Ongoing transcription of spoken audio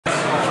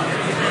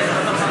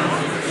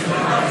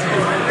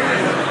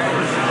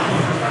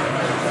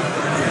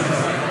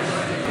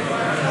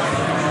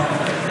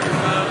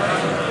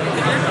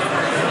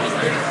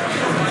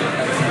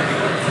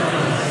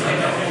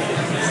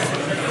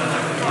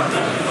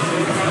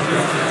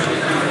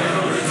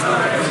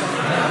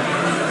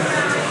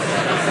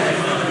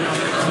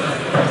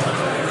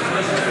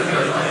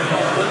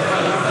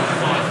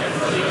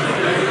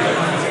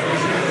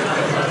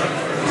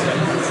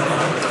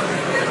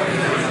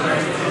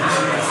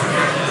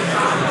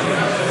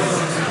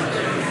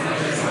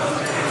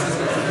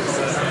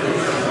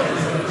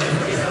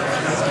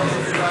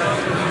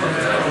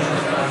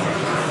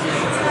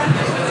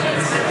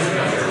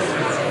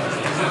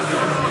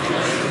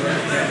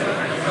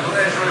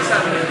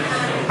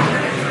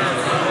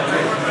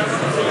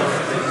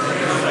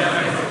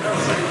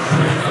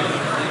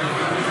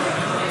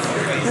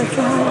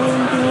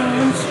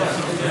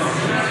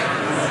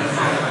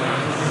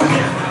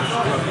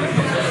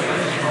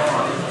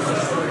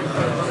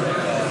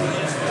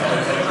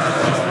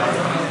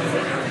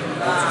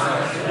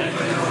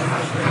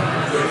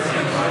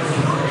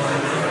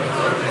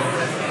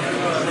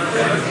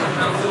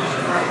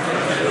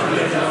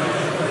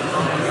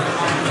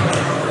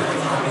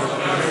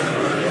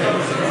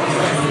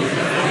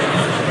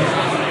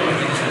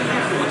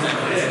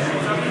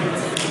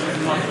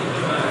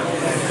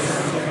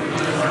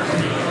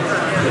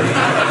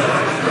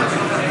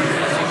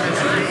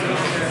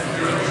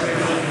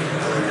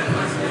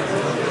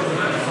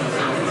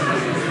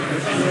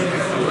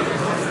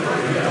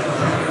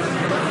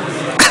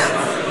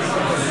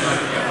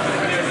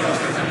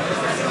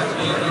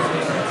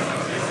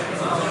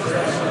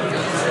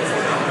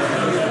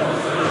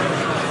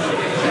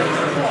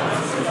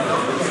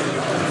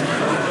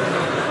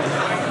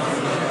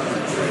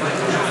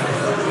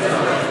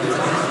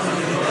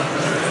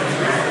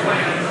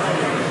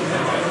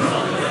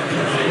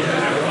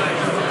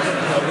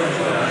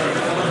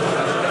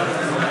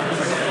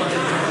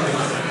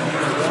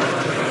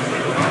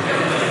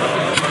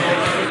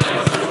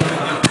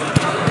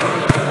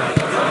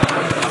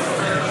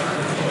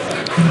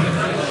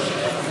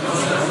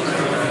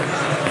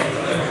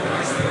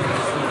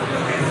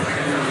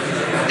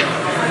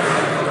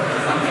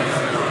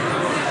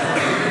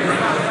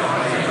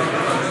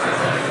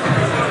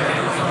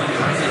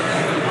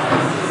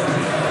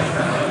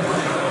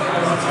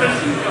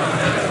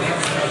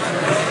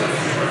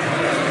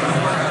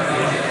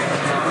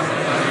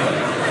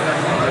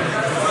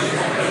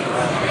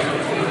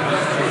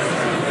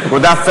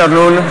Good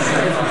afternoon.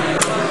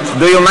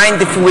 Do you mind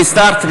if we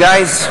start,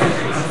 guys?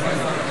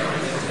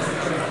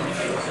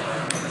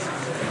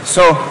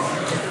 So,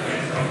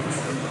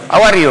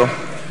 how are you?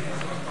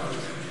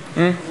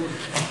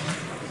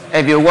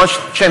 Have you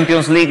watched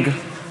Champions League?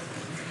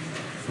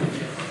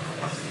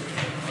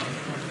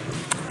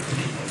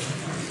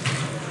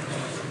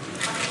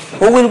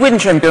 Who will win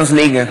Champions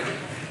League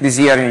this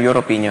year, in your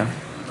opinion?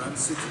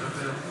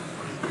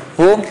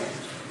 Who?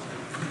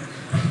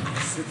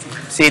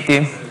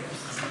 City.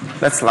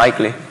 That's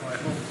likely.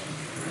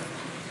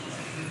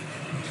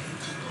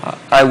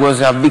 I was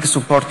a big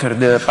supporter of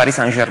the Paris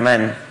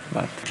Saint-Germain,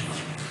 but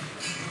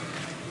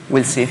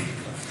we'll see.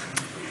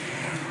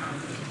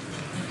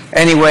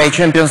 Anyway,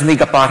 Champions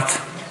League apart.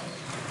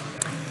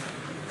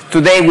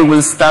 Today we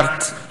will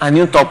start a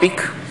new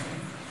topic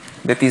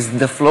that is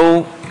the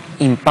flow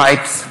in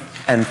pipes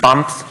and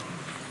pumps.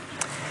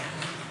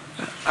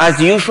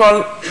 As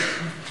usual,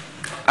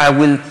 I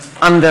will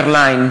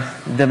underline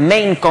the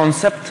main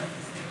concept,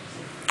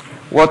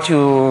 what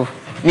you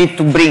need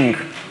to bring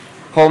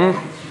home,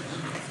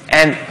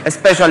 and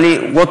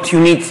especially what you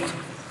need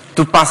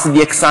to pass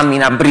the exam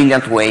in a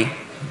brilliant way.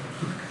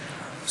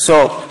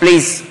 So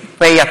please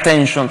pay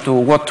attention to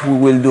what we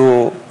will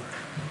do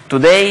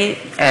today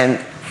and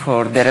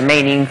for the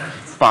remaining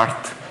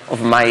part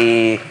of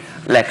my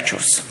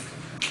lectures.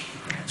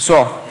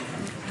 So,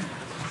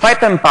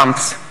 pipe and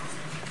pumps.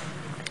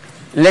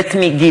 Let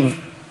me give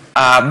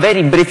a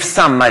very brief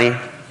summary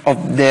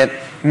of the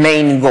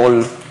main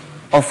goal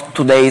of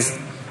today's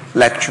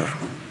lecture.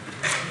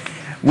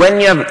 When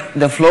you have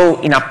the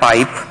flow in a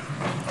pipe,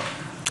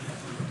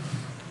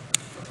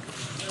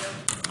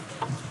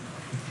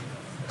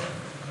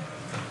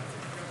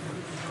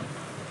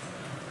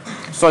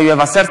 so you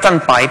have a certain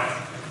pipe,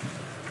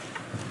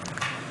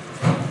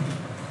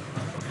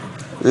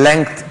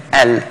 length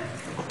L,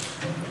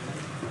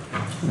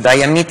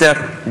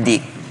 diameter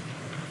D.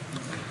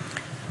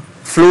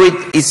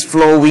 Fluid is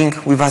flowing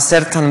with a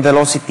certain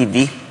velocity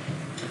V,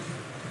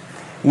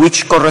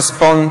 which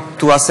corresponds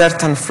to a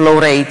certain flow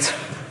rate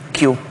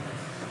Q.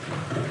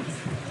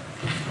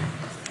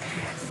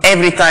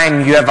 Every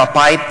time you have a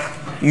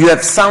pipe, you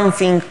have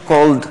something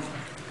called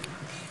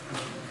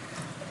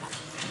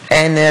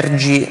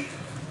energy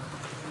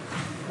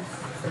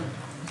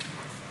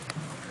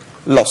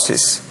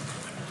losses.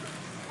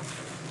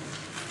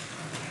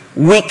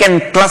 We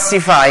can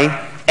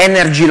classify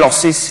energy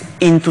losses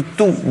into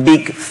two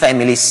big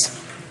families.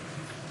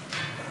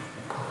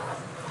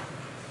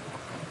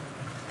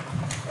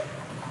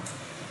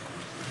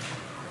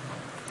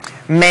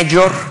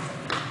 Major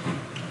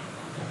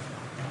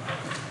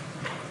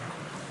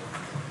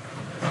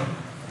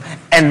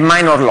and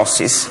minor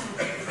losses.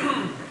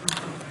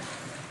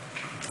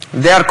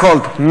 They are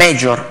called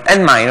major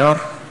and minor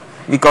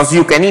because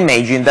you can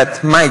imagine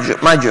that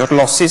major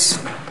losses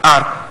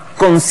are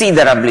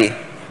considerably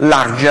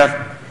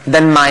larger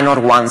than minor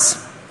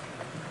ones.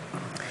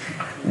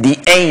 The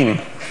aim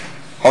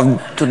of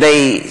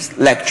today's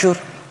lecture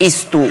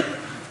is to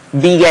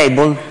be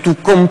able to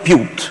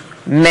compute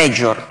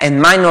major and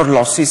minor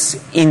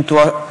losses into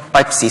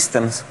pipe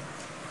systems.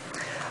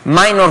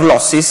 Minor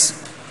losses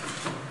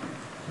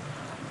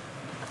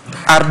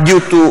are due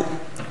to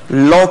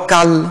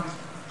local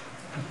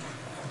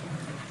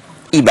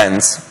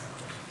events.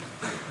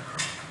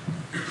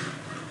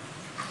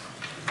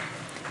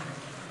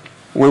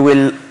 We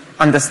will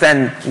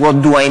understand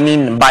what do I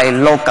mean by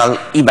local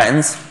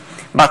events,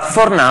 but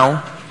for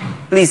now,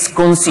 please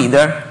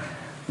consider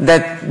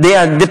that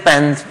they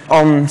depend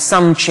on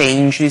some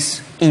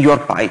changes in your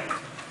pipe.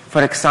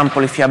 For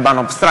example, if you have an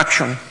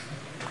obstruction,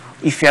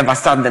 if you have a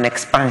sudden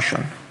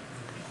expansion.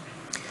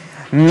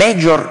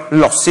 Major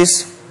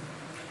losses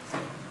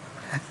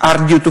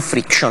are due to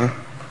friction.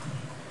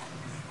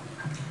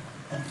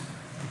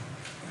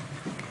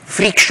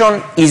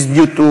 Friction is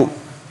due to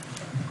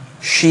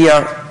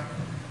shear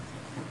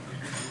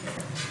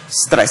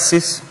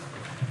stresses,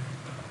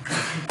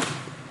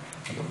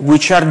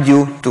 which are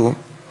due to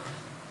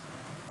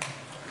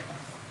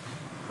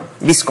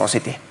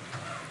viscosity.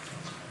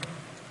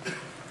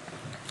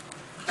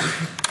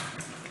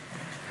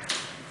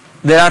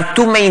 There are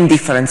two main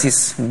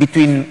differences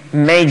between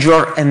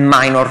major and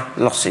minor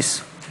losses.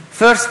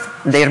 First,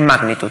 their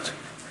magnitude.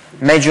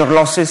 Major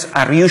losses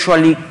are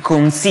usually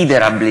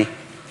considerably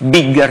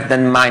bigger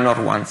than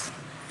minor ones.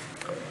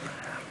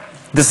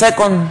 The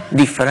second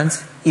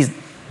difference is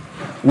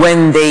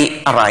when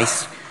they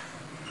arise.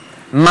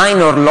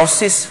 Minor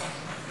losses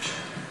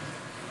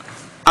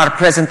are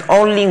present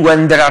only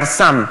when there are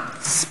some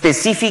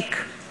specific,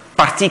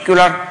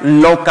 particular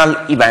local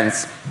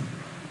events.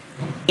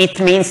 It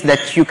means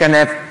that you can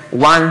have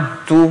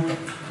 1, 2,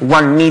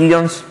 1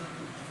 million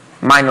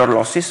minor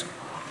losses,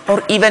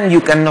 or even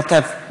you cannot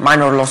have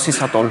minor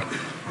losses at all.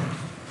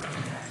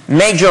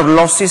 Major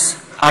losses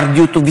are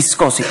due to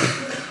viscosity.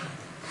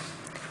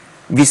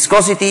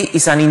 Viscosity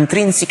is an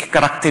intrinsic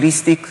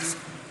characteristic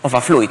of a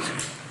fluid.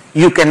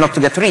 You cannot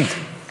get rid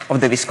of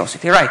the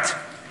viscosity, right?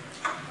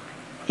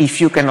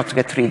 If you cannot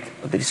get rid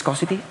of the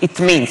viscosity, it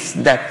means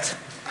that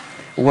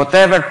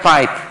whatever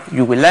pipe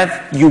you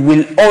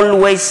will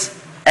always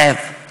have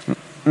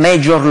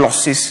major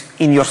losses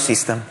in your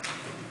system.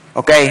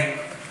 Okay?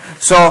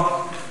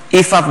 So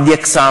if at the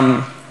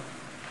exam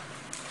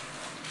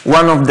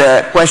one of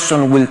the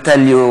questions will tell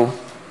you,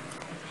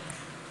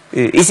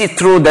 is it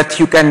true that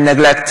you can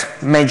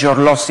neglect major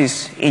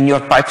losses in your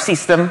pipe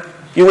system?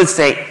 You will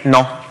say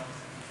no.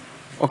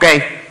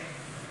 Okay?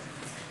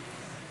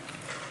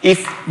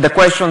 If the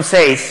question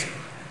says,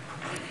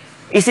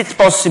 is it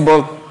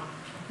possible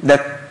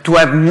that to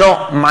have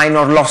no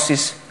minor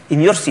losses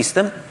in your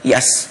system?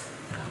 Yes,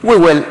 we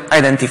will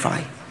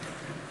identify.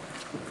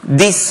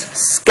 This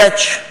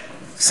sketch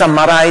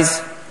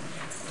summarizes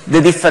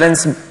the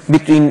difference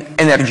between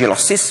energy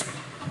losses.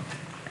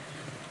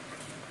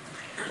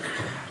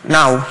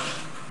 Now,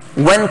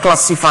 when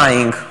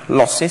classifying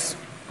losses,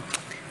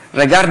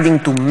 regarding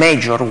to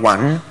major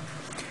one,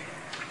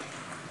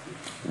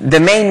 the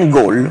main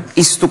goal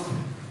is to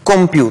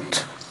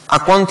compute a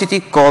quantity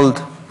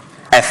called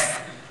F.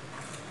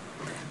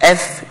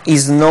 F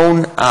is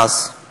known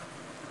as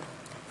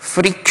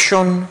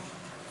friction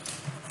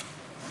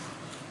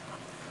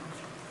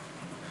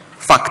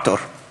factor.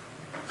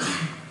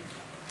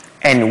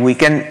 And we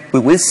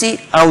will see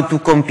how to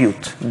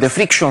compute the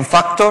friction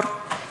factor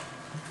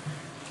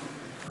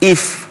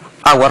if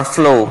our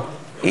flow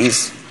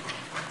is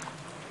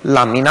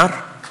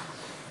laminar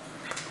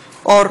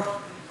or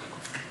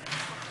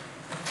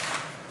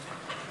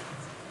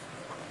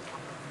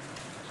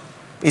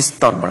is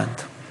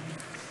turbulent.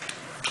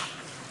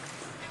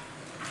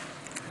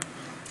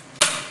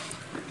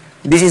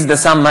 This is the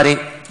summary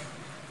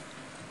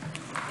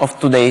of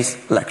today's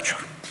lecture.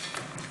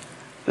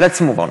 Let's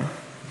move on.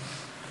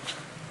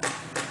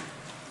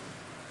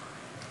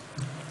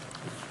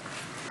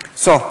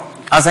 So,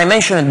 as I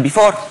mentioned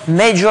before,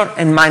 major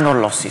and minor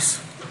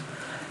losses.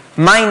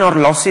 Minor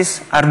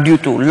losses are due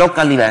to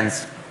local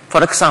events.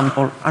 For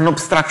example, an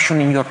obstruction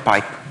in your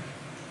pipe,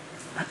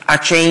 a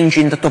change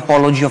in the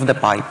topology of the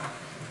pipe.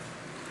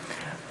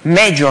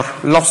 Major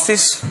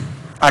losses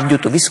are due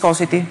to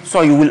viscosity,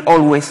 so you will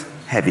always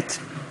have it.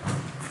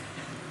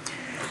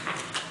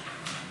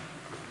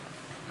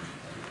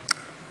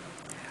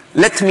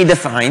 Let me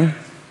define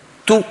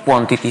two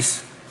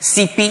quantities,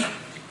 Cp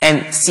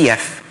and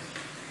Cf.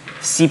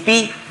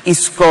 Cp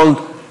is called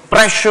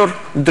pressure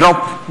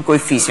drop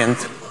coefficient.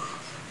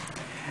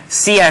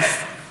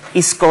 Cf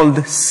is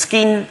called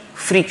skin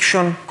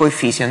friction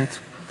coefficient.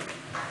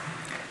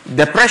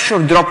 The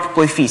pressure drop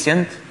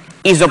coefficient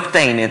is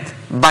obtained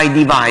by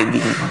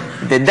dividing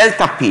the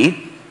delta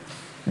P,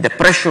 the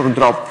pressure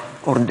drop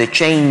or the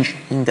change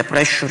in the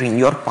pressure in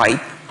your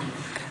pipe,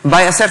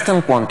 by a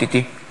certain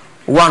quantity,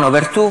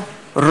 1/2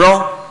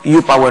 rho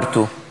u power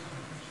 2.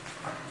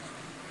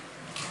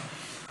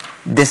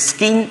 The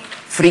skin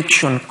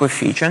friction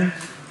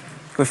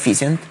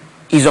coefficient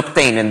is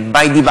obtained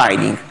by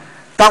dividing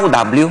tau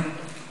W,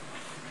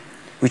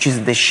 which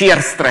is the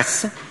shear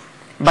stress,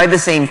 by the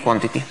same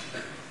quantity.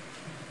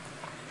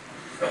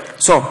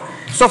 So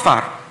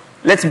far,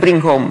 let's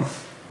bring home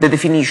the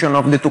definition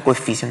of the two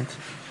coefficients.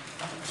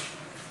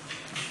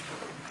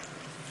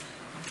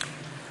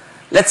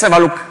 Let's have a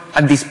look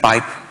at this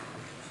pipe.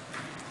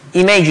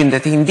 Imagine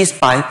that in this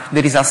pipe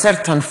there is a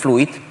certain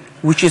fluid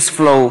which is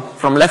flow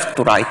from left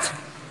to right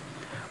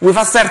with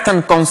a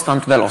certain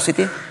constant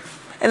velocity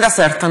and a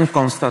certain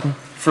constant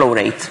flow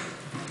rate.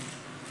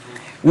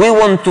 We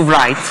want to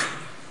write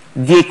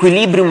the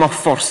equilibrium of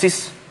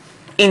forces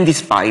in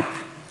this pipe.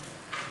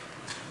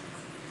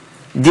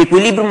 The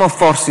equilibrium of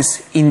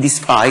forces in this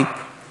pipe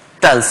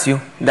tells you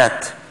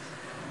that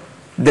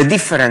the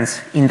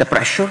difference in the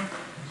pressure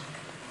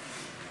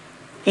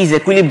is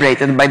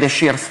equilibrated by the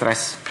shear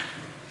stress.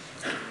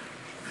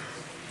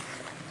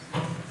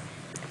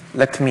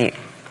 Let me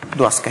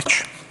do a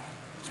sketch.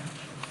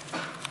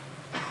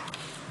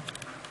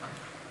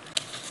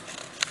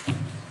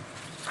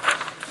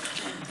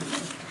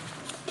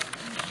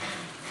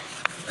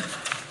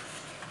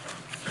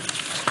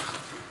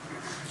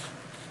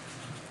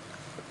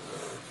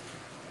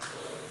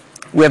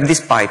 We have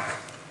this pipe.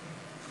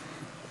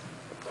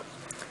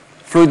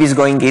 Fluid is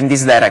going in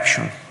this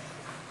direction.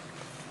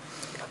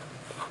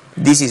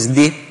 This is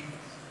D.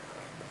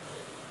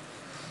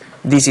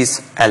 This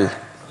is L.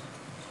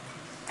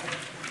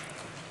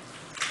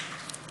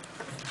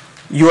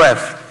 You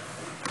have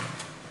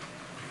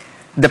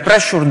the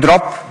pressure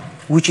drop,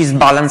 which is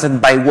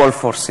balanced by wall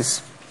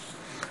forces.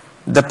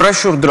 The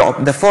pressure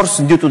drop, the force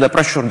due to the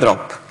pressure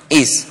drop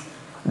is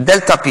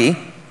delta P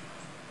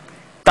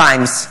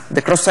times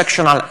the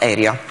cross-sectional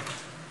area,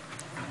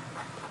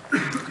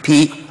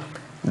 P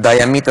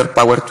diameter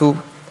power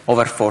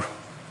 2/4,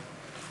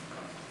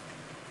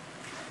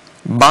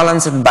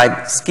 balanced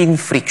by skin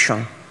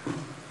friction,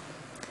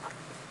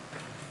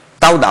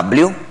 tau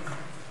W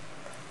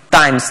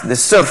times the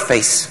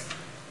surface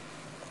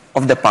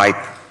of the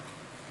pipe,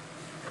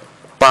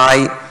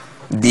 pi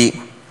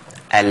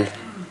dl.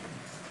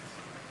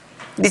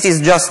 This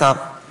is just a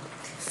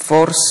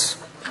force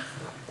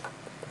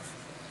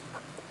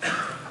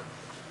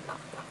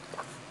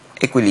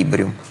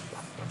equilibrium.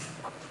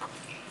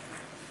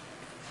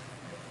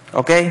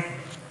 Okay?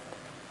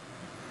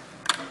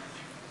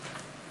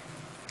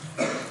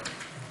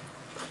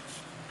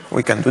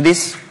 We can do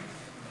this.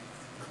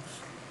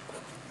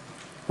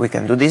 We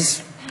can do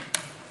this.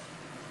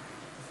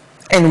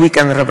 And we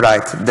can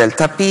rewrite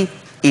delta P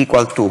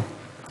equal to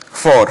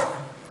 4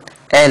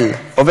 L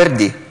over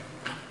D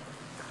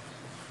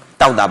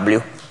tau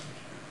W.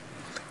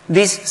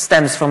 This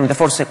stems from the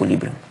force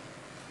equilibrium.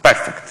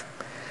 Perfect.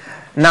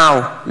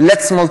 Now,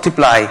 let's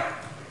multiply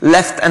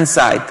left-hand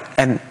side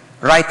and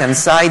right-hand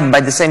side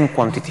by the same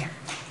quantity.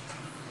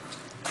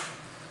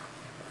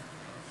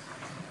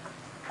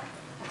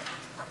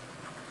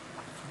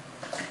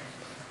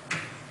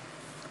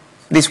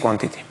 This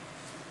quantity.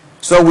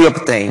 So we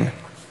obtain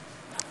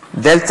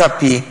delta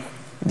P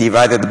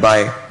divided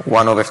by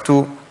 1 over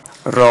 2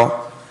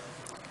 rho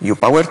u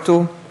power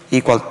 2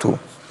 equal to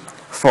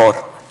 4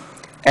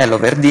 L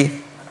over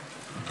D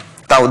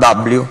tau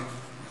W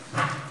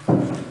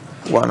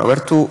 1 over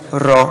 2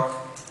 rho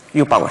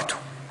u power 2.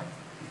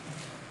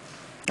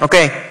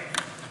 Okay?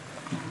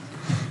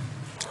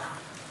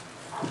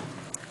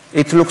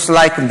 It looks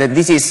like that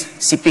this is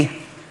Cp,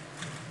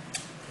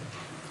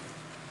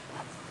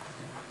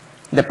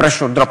 the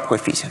pressure drop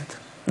coefficient.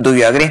 Do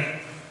you agree?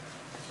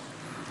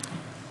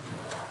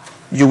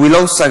 You will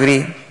also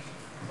agree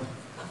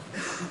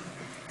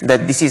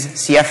that this is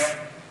Cf,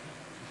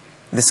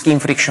 the skin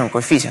friction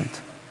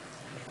coefficient.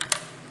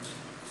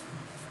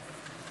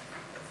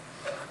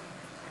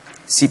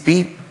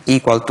 Cp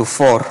equal to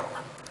 4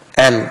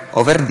 L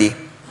over D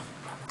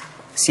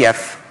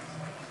Cf.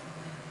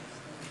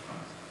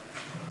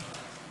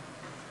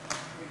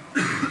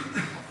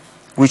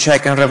 Which I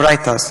can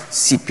rewrite as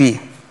Cp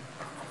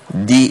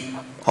D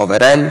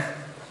over L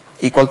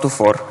equal to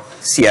 4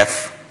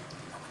 Cf.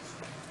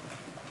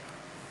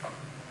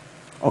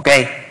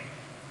 Okay?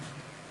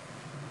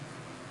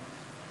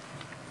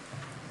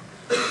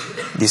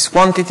 This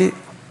quantity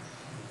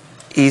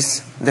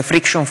is the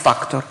friction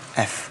factor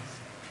F,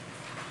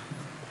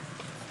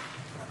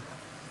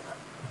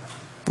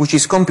 which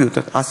is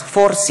computed as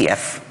 4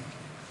 Cf.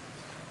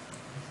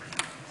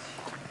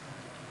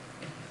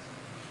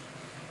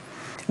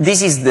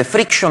 This is the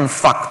friction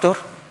factor,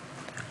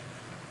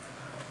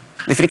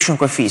 the friction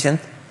coefficient.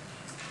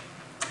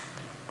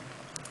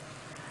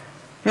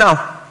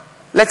 Now,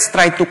 let's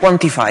try to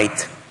quantify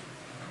it.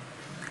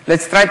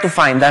 Let's try to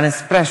find an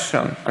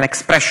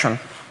expression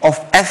of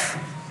F,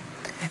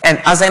 and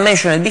as I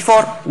mentioned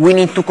before, we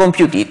need to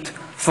compute it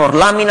for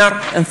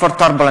laminar and for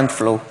turbulent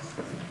flow.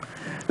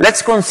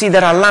 Let's consider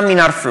a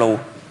laminar flow.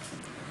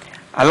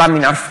 A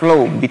laminar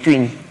flow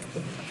between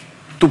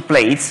two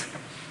plates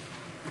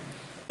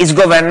is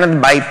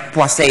governed by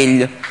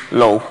Poiseuille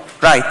law,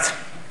 right?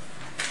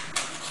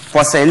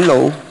 Poiseuille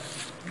law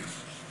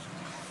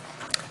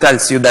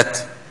tells you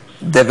that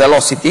the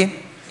velocity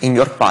in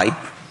your pipe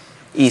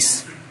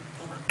is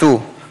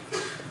 2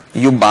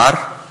 u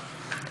bar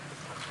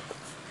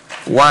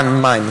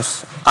 1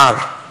 minus r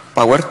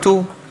power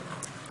 2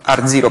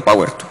 r0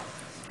 power 2,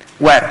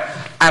 where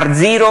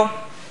r0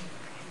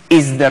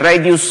 is the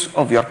radius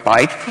of your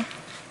pipe,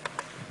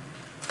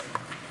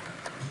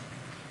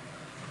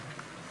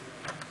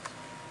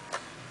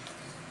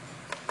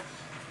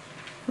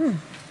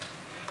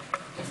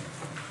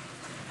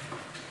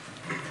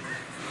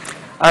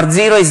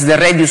 R0 is the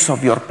radius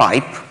of your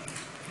pipe.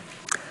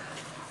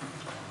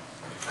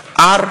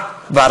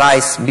 R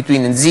varies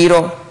between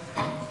 0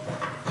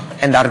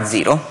 and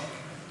R0.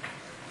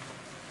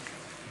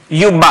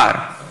 U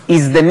bar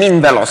is the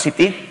mean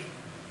velocity.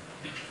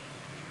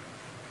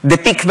 The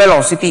peak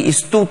velocity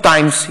is 2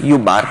 times U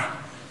bar.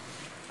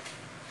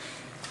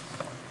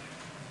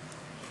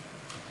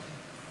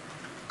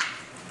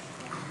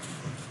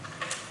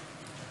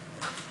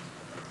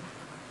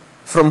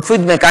 From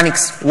fluid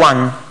mechanics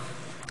 1,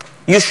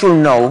 you should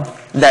know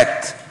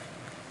that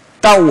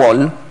tau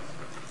wall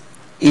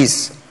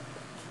is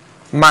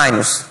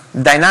minus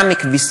dynamic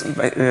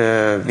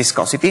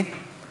viscosity,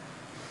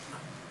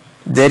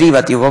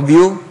 derivative of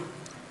U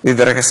with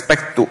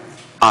respect to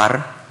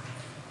R,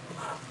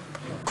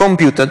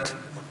 computed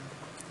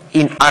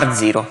in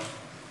R0.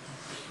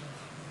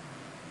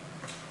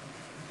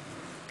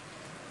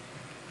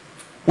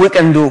 We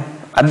can do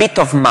a bit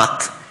of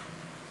math,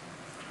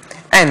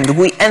 and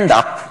we end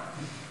up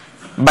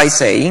by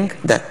saying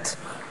that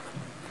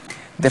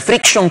the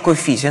friction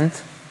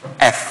coefficient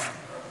F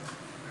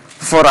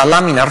for a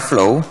laminar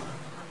flow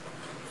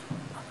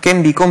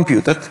can be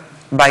computed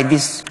by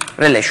this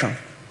relation,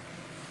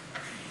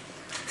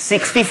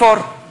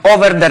 64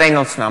 over the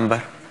Reynolds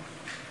number.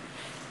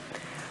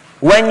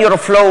 When your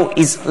flow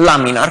is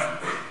laminar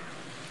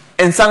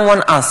and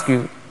someone asks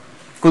you,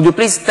 could you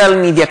please tell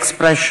me the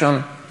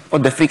expression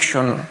of the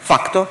friction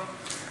factor,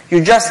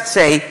 you just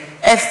say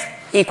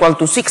F equal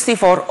to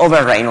 64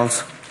 over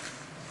Reynolds.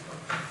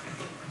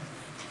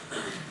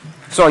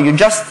 So you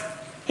just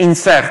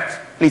insert,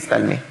 please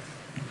tell me.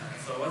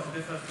 So what's the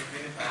difference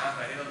between if I have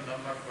a little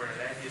number for a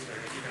radius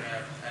or even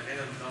a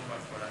little number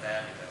for a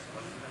diameter? So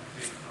what's the difference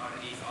between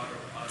RE or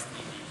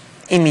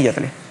RTD?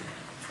 Immediately.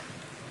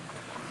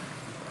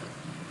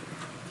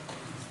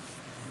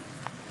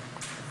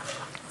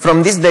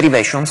 from these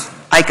derivations,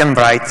 I can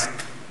write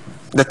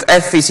that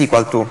F is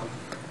equal to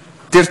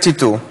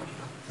 32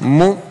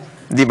 mu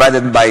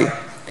divided by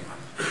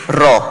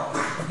rho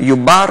u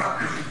bar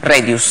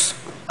radius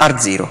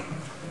R0,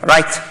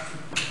 right?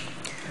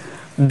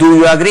 Do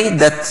you agree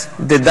that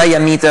the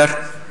diameter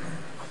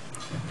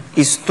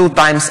is 2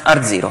 times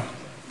R0?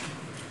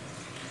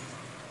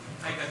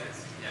 I got it.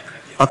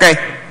 Yeah. Okay,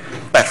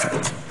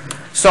 perfect.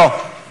 So,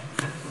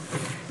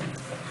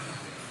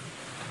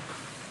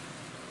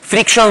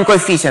 friction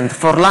coefficient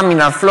for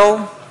laminar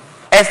flow,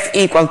 F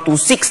equal to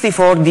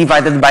 64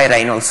 divided by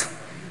Reynolds.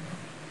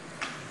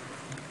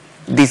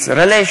 This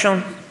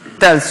relation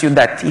tells you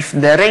that if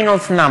the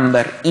Reynolds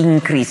number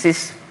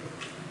increases,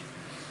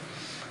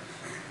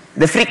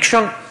 the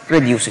friction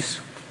reduces.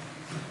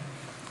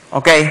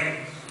 Okay?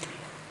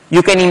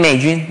 You can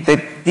imagine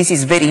that this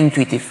is very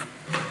intuitive.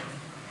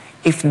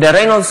 If the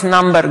Reynolds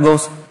number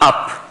goes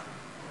up,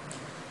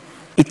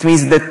 it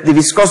means that the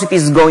viscosity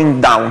is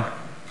going down.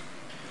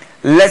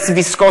 Less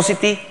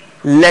viscosity,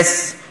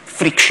 less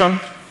friction.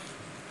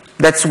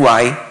 That's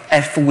why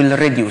F will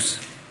reduce.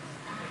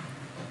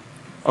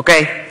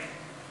 Okay?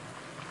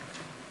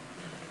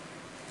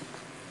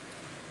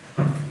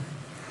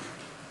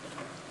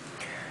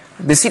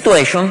 The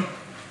situation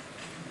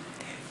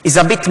is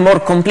a bit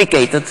more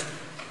complicated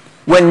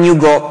when you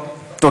go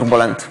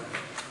turbulent.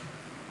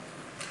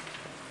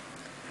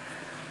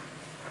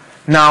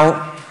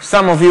 Now,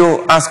 some of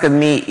you asked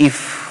me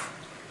if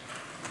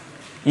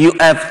you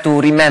have to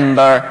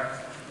remember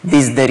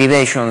these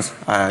derivations.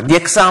 The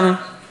exam,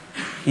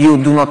 you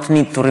do not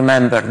need to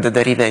remember the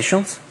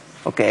derivations,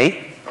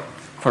 okay?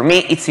 For me,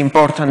 it's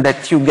important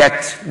that you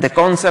get the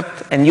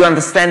concept and you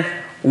understand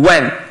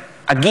when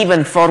a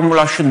given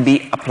formula should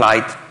be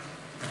applied.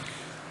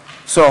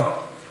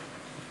 So,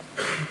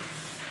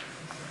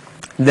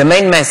 the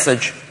main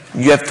message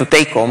you have to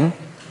take home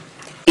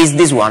is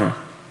this one.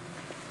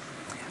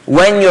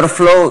 When your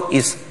flow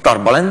is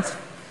turbulent,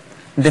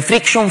 the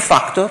friction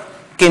factor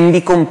can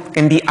be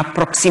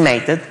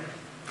approximated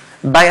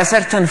by a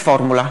certain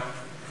formula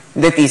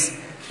that is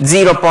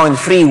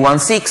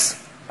 0.316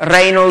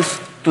 Reynolds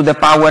to the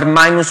power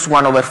minus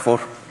 1 over 4.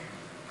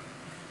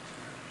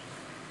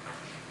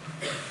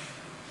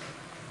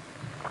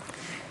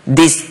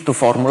 These two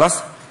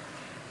formulas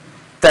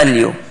tell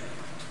you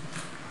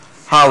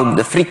how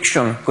the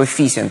friction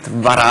coefficient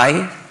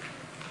varies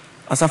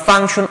as a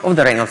function of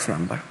the Reynolds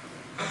number.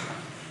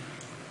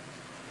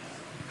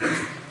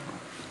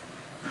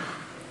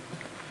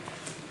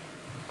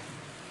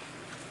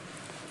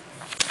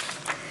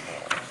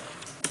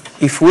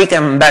 If we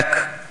come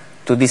back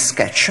to this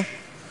sketch,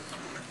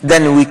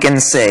 then we can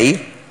say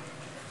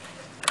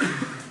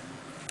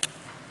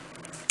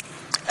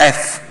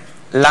F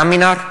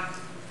laminar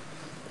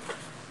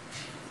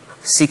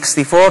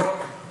 64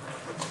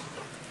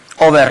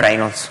 over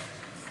Reynolds.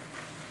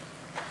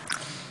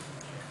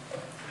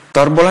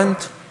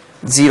 Turbulent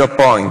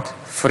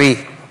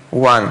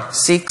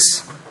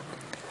 0.316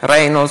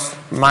 Reynolds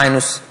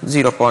minus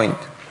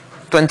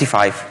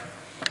 0.25.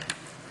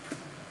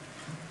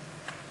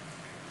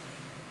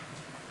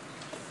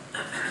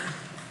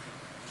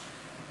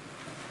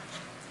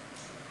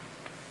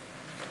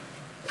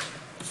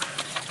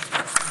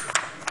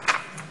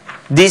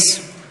 This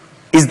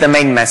is the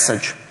main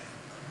message.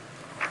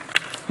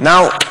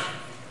 Now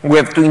we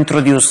have to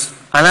introduce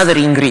another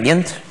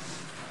ingredient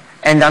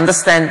and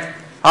understand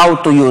how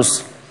to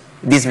use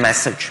this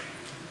message.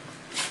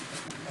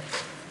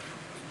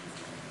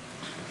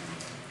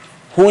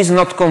 Who is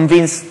not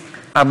convinced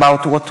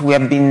about what we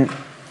have been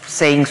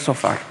saying so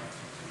far?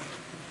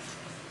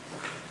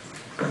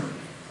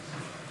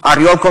 Are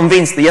you all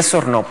convinced? Yes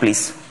or no,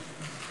 please?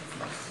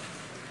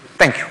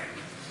 Thank you.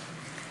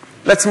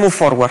 Let's move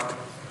forward.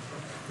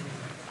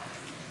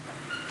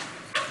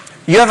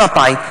 You have a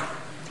pipe.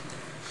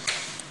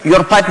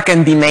 Your pipe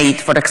can be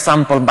made, for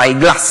example, by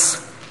glass,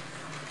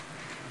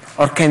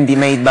 or can be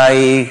made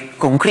by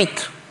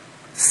concrete,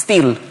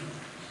 steel,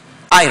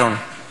 iron,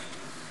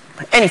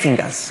 anything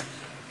else,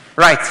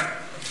 right?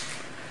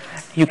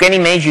 You can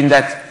imagine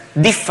that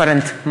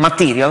different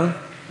material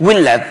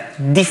will have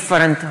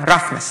different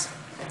roughness.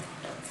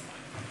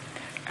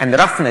 And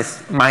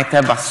roughness might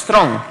have a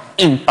strong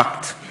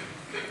impact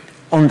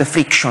on the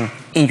friction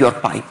in your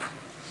pipe.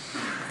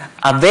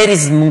 A very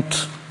smooth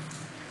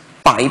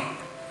pipe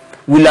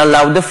will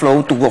allow the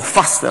flow to go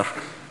faster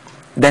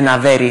than a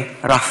very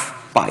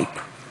rough pipe.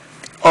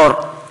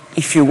 Or,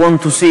 if you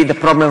want to see the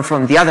problem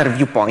from the other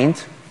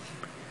viewpoint,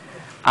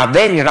 a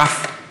very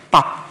rough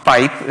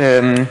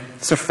pipe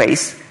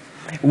surface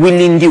will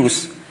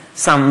induce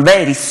some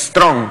very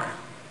strong,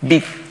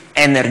 big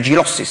energy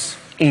losses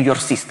in your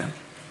system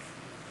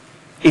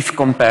if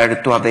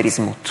compared to a very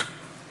smooth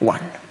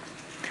one.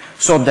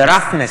 So the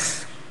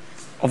roughness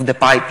of the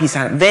pipe is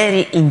a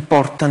very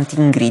important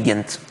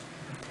ingredient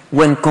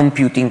when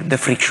computing the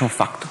friction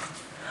factor.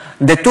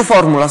 The two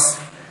formulas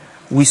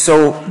we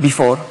saw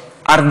before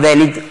are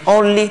valid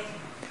only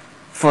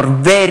for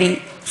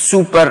very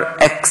super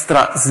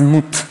extra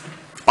smooth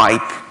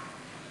pipe.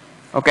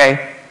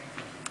 Okay?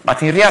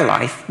 But in real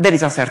life, there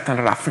is a certain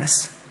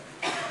roughness.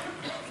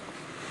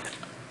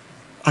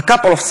 A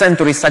couple of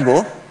centuries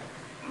ago,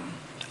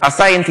 a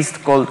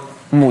scientist called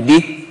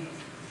Moody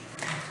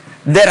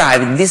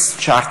derived this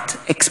chart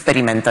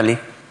experimentally.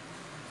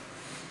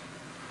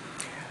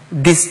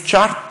 This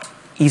chart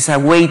is a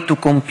way to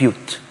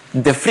compute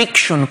the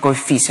friction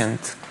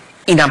coefficient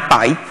in a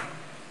pipe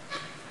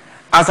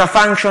as a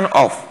function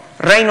of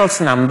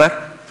Reynolds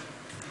number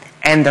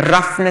and the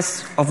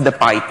roughness of the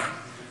pipe.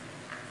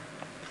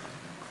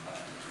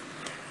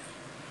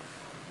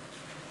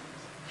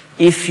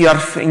 If you are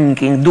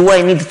thinking, do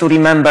I need to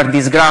remember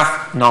this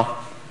graph? No.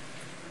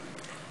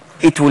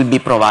 It will be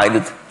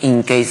provided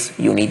in case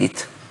you need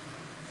it.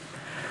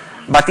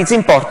 But it's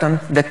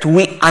important that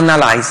we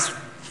analyze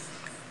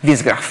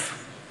this graph.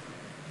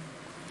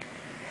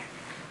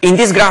 In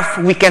this graph,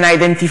 we can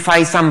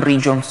identify some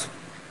regions.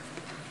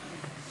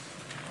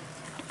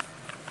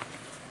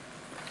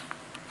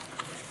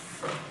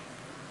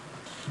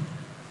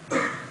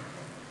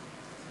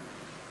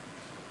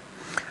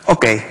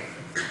 Okay.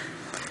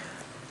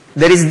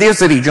 There is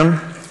this region,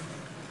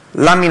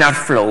 laminar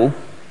flow.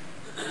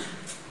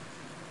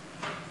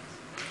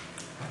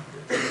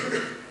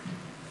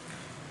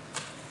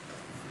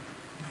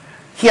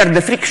 Here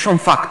the friction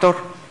factor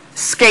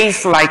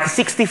scales like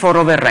 64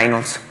 over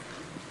Reynolds.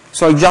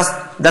 So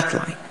just that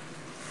line.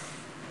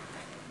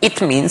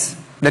 It means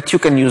that you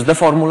can use the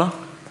formula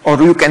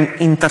or you can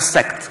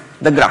intersect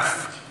the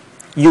graph.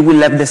 You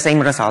will have the same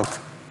result.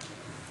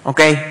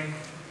 Okay?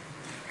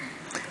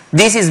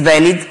 This is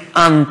valid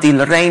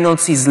until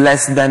Reynolds is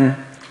less than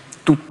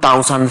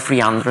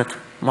 2,300,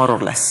 more or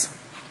less.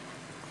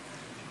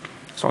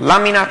 So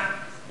laminar,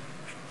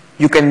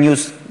 you can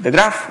use the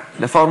graph,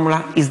 the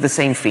formula is the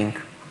same thing.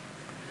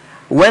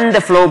 When the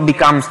flow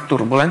becomes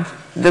turbulent,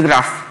 the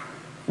graph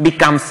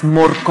becomes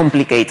more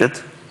complicated.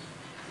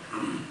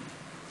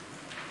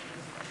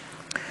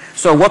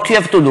 So what you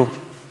have to do,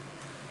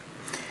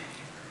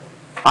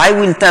 I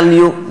will tell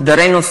you the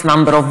Reynolds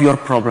number of your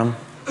problem.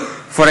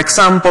 For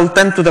example,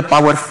 10 to the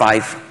power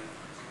 5.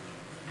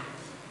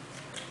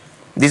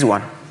 This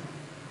one.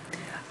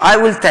 I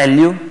will tell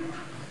you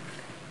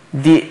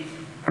the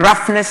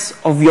roughness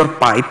of your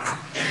pipe.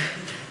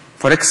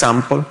 For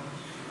example,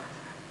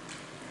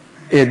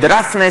 the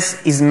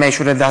roughness is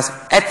measured as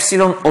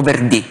epsilon over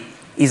d.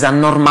 Is a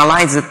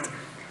normalized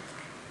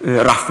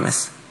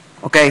roughness.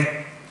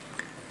 Okay?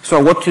 So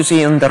what you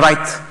see on the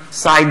right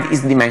side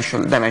is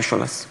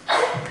dimensionless.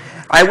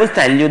 I will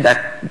tell you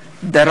that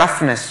the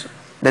roughness,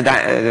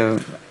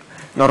 the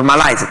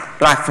normalized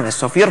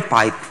roughness of your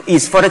pipe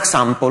is, for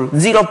example,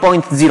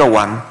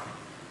 0.01.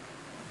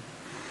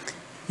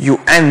 You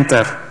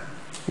enter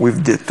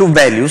with the two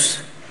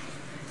values,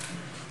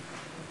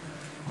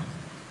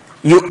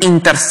 you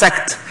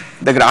intersect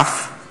the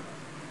graph,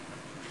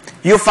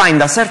 you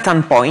find a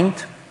certain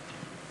point,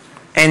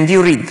 and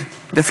you read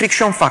the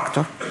friction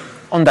factor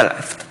on the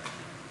left.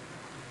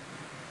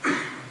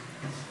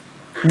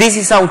 This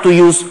is how to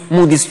use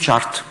Moody's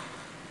chart.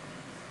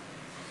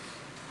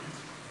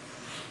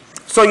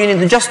 So you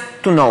need just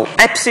to know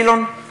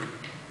epsilon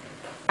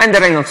and the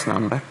Reynolds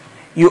number.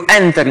 You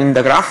enter in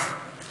the graph,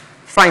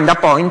 find a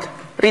point,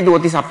 read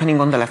what is happening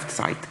on the left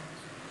side.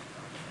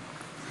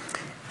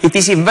 It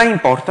is very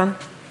important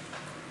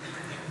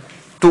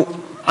to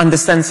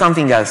understand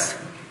something else.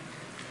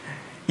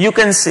 You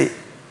can see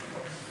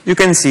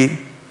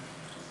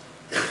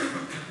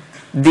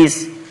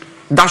this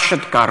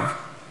dashed curve.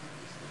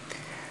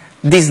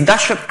 This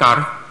dashed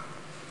curve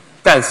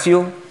tells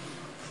you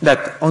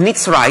that on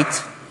its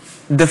right,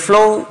 the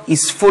flow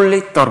is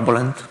fully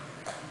turbulent.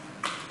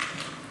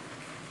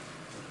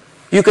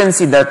 You can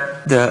see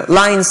that the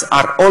lines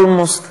are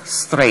almost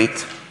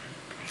straight.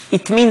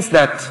 It means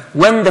that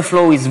when the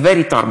flow is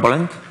very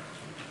turbulent,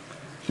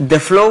 the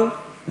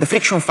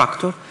friction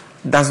factor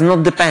does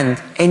not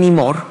depend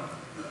anymore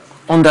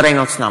on the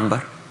Reynolds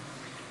number.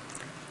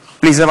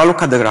 Please have a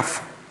look at the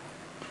graph.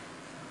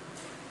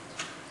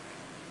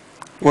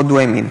 What do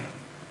I mean?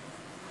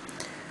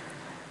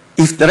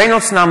 If the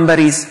Reynolds number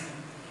is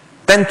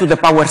 10 to the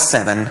power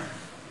 7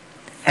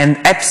 and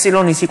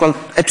epsilon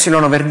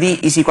over d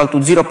is equal to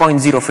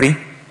 0.03,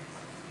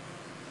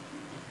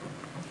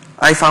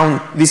 I found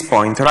this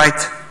point,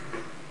 right?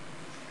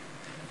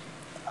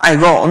 I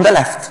go on the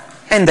left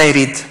and I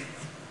read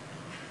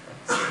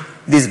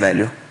this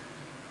value.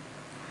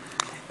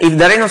 If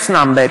the Reynolds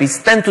number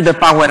is 10 to the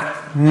power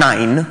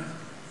 9,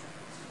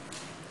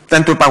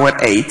 10 to the power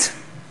 8,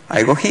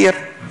 I go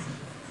here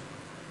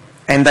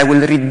and I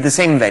will read the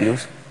same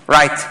values,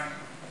 right?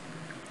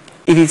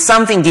 If it's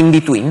something in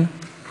between,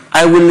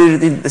 I will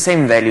read the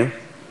same value.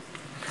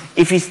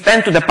 If it's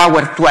 10 to the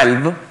power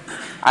 12,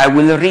 I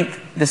will read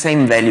the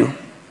same value.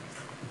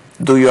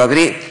 Do you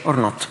agree or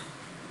not?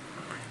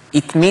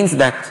 It means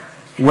that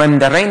when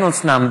the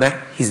Reynolds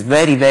number is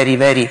very, very,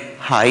 very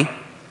high,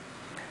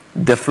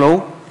 the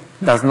flow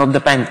does not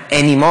depend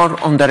anymore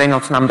on the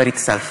Reynolds number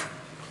itself,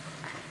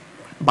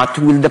 but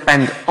will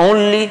depend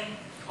only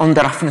on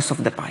the roughness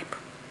of the pipe.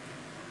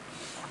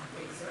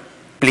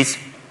 Please.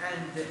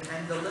 And the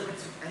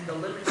limits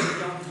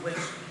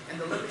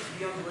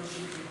beyond which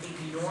you can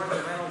ignore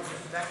the Reynolds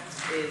effect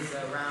is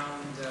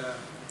around.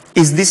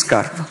 Is this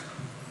curve.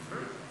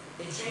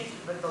 It changed,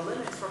 but the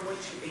limits from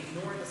which you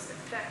ignore this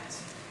effect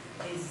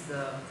is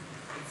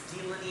it's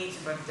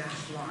delineated by the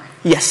dashed line.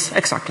 Yes,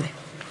 exactly.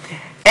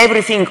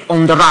 Everything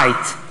on the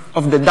right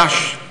of the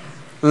dashed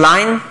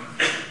line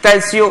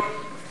tells you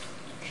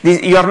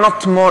you are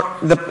not more.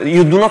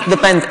 You do not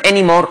depend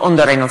anymore on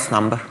the Reynolds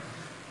number.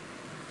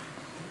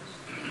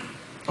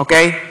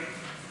 Okay?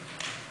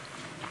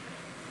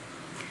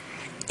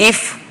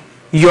 If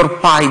your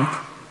pipe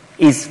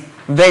is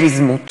very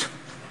smooth,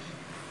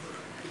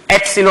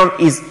 epsilon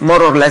is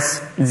more or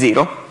less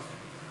 0,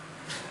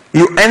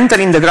 you enter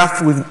in the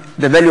graph with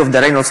the value of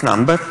the Reynolds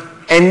number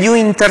and you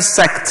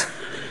intersect,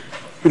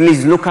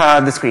 please look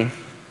at the screen,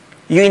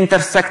 you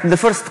intersect the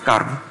first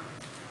curve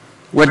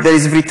where there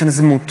is written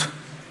smooth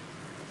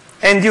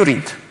and you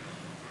read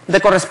the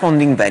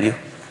corresponding value.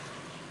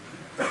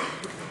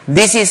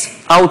 This is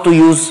how to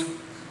use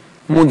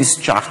Moody's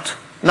chart.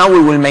 Now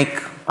we will make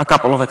a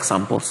couple of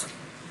examples.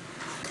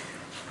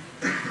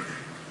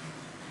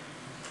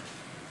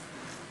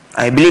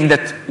 I believe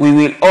that we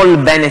will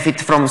all benefit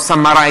from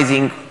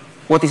summarizing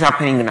what is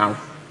happening now.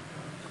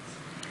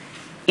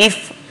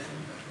 If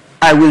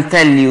I will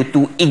tell you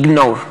to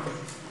ignore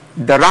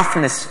the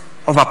roughness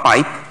of a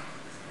pipe,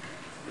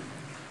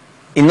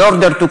 in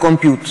order to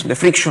compute the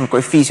friction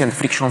coefficient,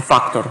 friction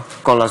factor,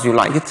 call as you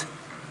like it,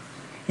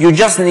 you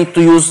just need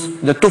to use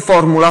the two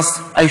formulas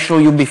I showed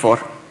you before,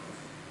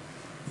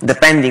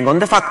 depending on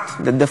the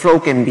fact that the flow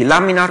can be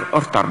laminar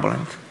or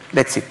turbulent.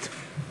 That's it.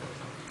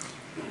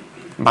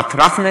 But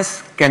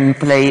roughness can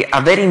play a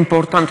very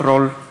important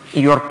role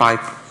in your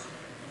pipe.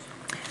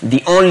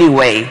 The only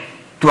way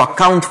to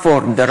account for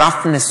the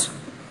roughness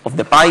of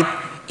the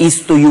pipe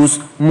is to use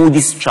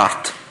Moody's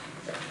chart.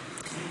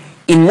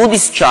 In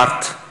Moody's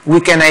chart,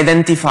 we can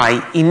identify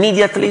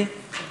immediately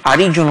a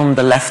region on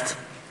the left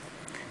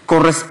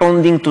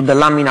corresponding to the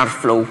laminar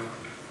flow.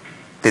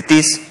 That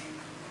is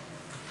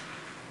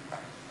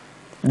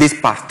this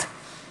part.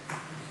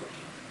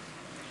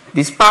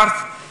 This part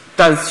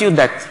tells you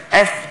that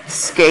F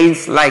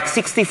scales like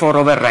 64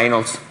 over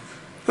Reynolds,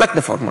 like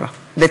the formula.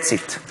 That's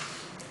it.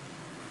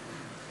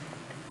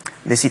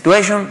 The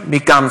situation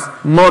becomes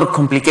more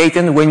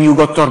complicated when you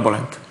go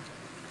turbulent.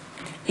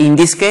 In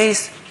this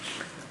case,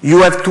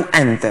 you have to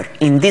enter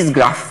in this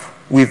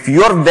graph with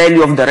your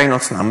value of the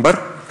Reynolds number,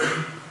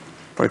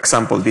 for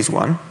example this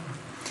one,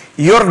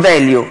 your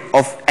value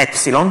of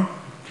epsilon,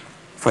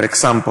 for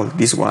example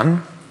this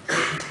one,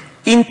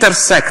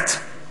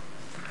 intersect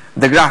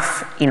the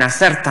graph in a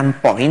certain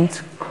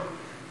point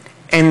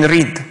and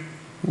read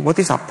what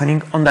is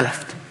happening on the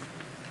left.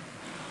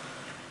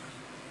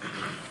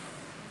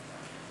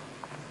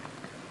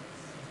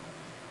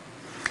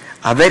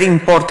 A very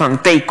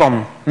important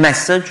take-home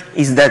message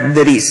is that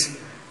there is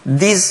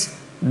this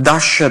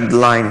dashed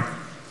line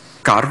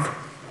curve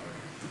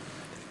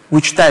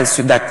which tells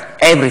you that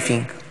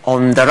everything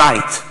on the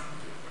right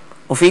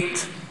of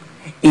it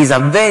is a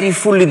very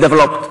fully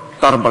developed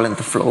turbulent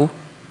flow,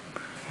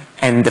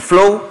 and the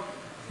flow,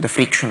 the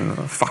friction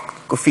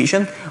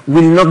coefficient,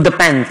 will not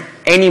depend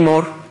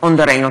anymore on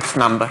the Reynolds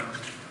number,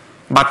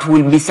 but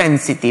will be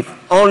sensitive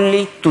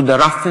only to the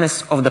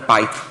roughness of the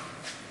pipe.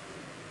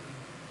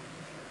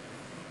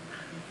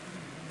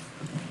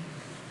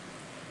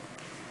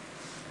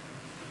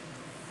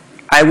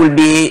 I will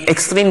be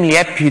extremely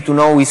happy to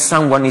know if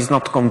someone is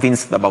not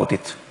convinced about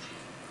it.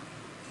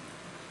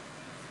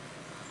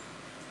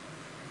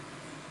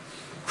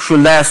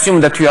 Should I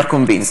assume that you are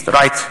convinced,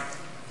 right?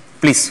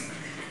 Please.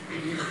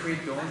 If we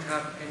don't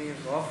have any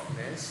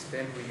roughness,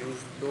 then we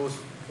use those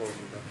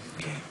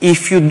formulas.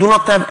 If you do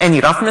not have any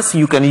roughness,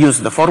 you can use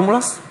the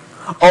formulas,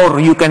 or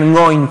you can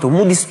go into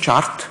Moody's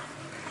chart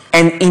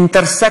and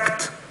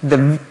intersect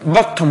the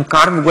bottom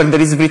curve where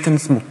there is written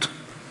smooth.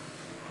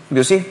 Do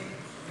you see?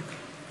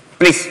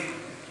 Please.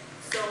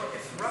 So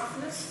if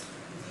roughness,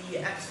 the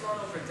epsilon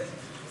over delta,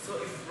 so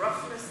if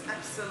roughness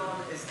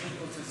epsilon is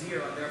equal to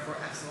 0, and therefore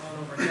epsilon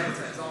over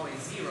delta is always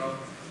 0,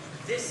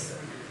 the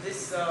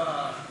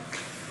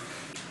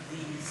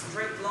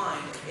straight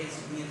line is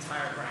the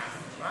entire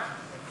graph, right?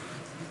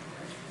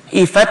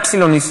 If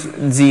epsilon is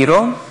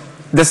 0,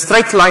 the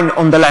straight line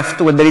on the left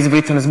where there is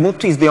written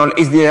smooth is the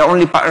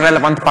only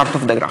relevant part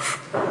of the graph.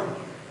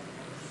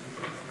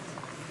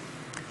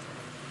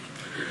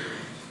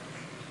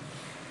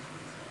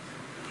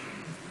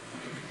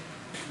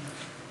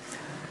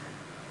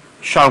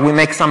 Shall we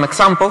make some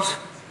examples?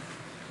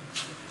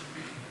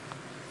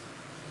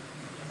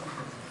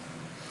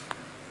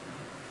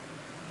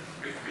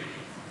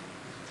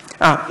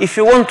 If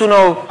you want to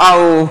know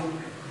how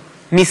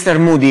Mr.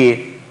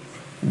 Moody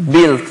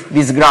built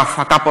this graph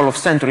a couple of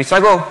centuries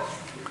ago,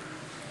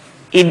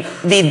 he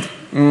did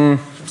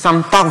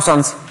some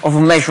thousands of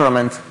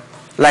measurements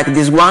like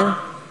this one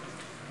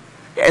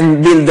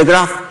and built the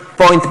graph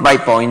point by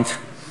point.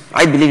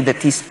 I believe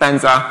that he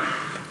spends a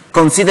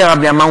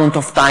considerable amount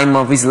of time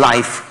of his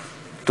life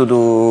to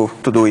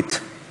do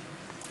it.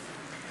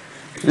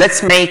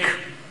 Let's make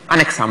an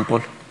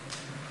example.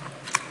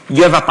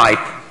 You have a pipe.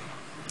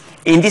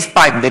 In this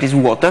pipe there is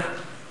water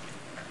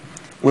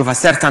with a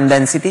certain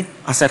density,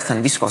 a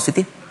certain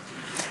viscosity,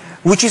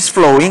 which is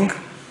flowing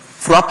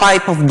through a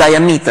pipe of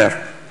diameter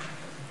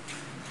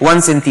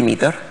 1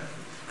 centimeter,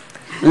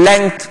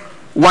 length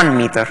 1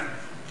 meter.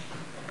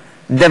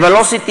 The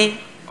velocity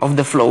of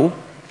the flow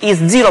is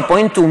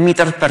 0.2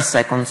 meters per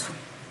second.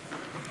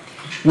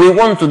 We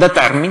want to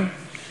determine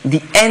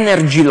the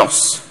energy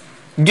loss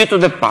due to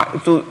the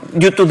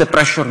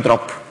pressure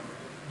drop.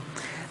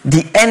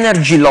 The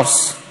energy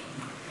loss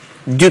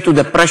due to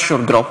the pressure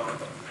drop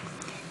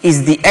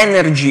is the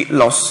energy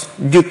loss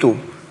due to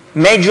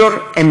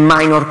major and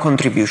minor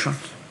contributions.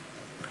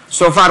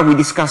 So far we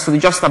discussed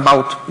just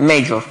about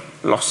major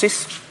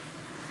losses.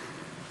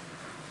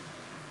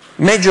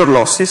 Major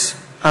losses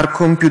are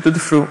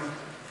computed through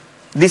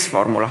this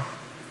formula.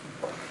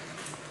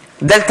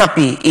 Delta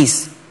P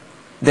is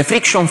the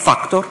friction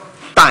factor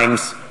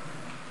times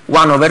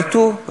 1 over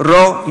 2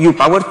 rho u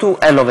power 2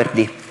 L over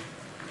D.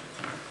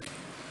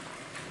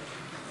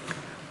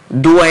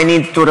 Do I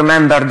need to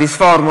remember this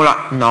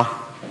formula? No.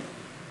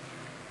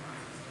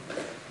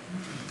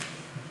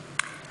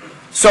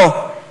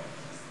 So,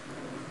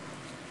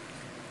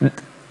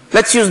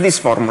 let's use this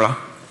formula.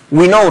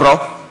 We know rho,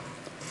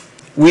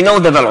 we know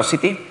the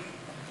velocity,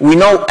 we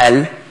know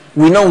L,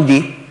 we know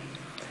D.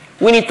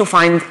 We need to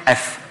find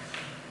F,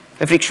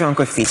 the friction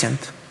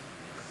coefficient.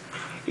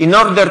 In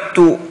order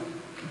to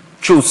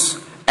choose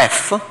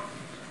F,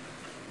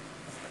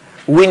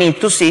 we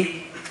need to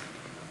see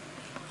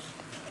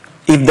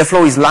if the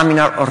flow is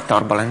laminar or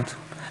turbulent.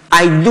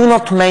 I do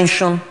not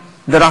mention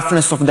the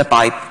roughness of the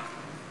pipe,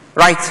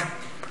 right?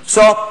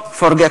 So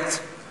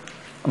forget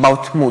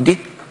about Moody.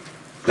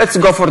 Let's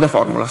go for the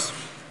formulas,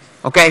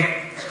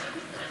 okay?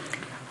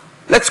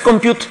 Let's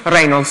compute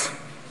Reynolds.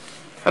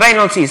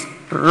 Reynolds is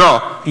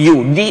rho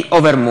u d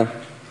over mu.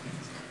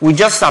 We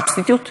just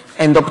substitute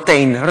and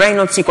obtain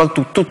Reynolds equal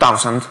to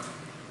 2000.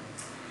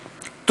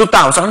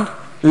 2000,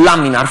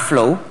 laminar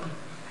flow,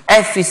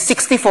 F is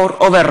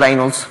 64 over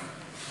Reynolds.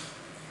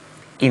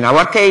 In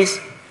our case,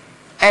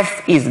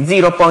 F is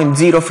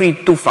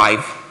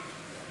 0.0325.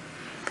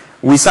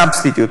 We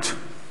substitute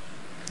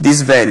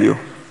this value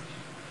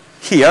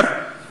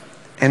here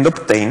and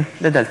obtain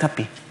the delta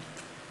P.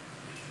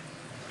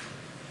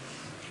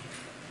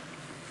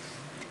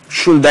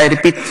 Should I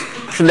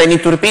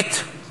need to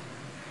repeat?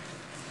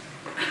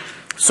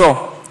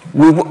 So,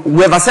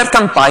 we have a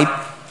certain pipe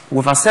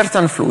with a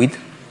certain fluid.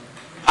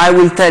 I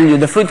will tell you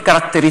the fluid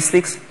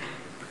characteristics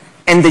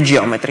and the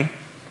geometry.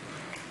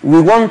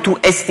 We want to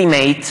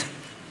estimate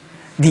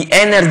the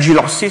energy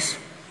losses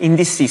in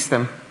this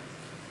system.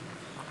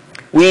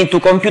 We need to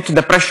compute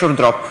the pressure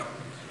drop.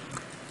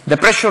 The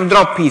pressure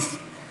drop is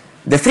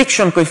the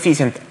friction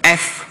coefficient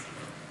F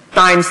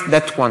times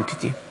that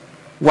quantity,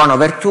 1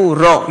 over 2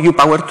 rho u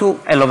power 2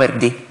 L over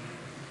D.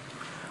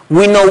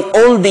 We know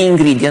all the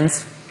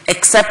ingredients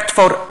except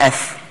for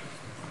F.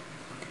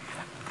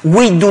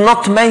 We do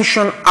not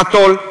mention at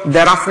all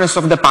the roughness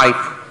of the pipe.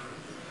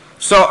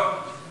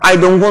 So I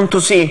don't want to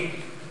see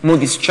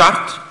Moody's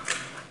chart.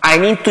 I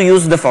need to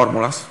use the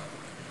formulas.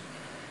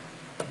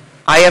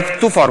 I have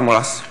two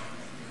formulas.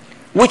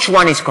 Which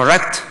one is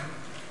correct?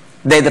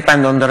 They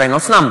depend on the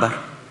Reynolds number,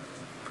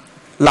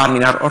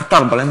 laminar or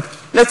turbulent.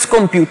 Let's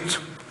compute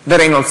the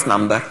Reynolds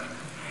number.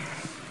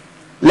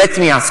 Let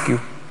me ask you,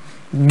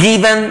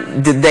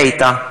 given the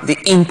data, the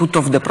input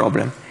of the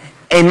problem,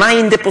 am I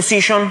in the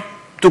position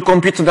to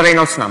compute the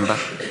Reynolds number?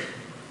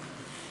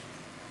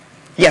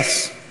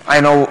 Yes,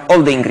 I know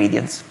all the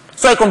ingredients.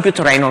 So I compute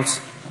Reynolds.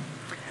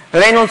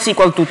 Reynolds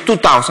equal to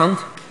 2000,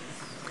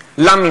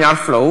 laminar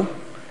flow,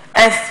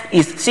 F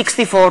is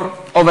 64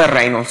 over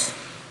Reynolds.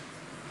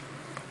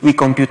 We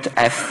compute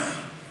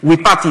F, we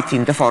put it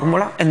in the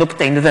formula and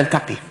obtain the delta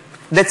P.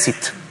 That's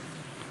it.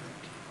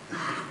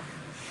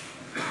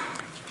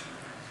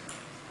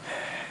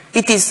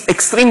 It is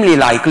extremely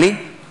likely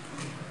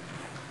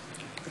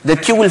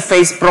that you will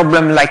face a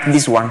problem like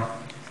this one.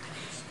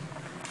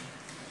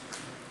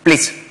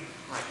 Please.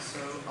 Right, so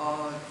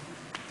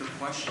the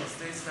question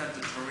states that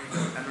determine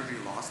the energy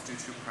loss due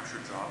to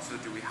pressure drop. So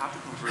do we have to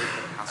convert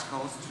the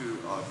pascals to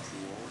joules?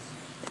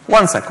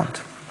 1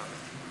 second.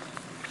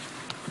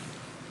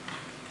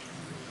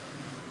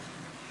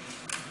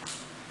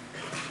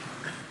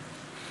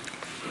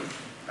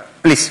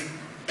 Please.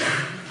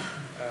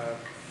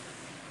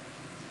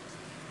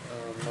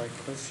 My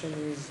question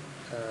is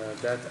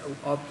that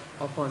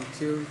up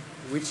until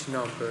which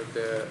number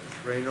the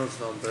Reynolds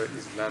number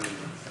is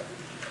laminar?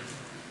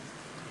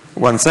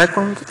 1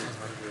 second.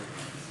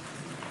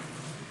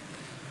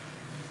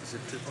 Is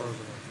it 2000?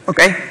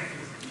 Okay.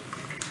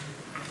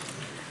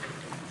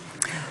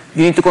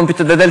 You need to compute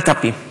the delta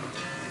P.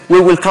 We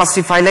will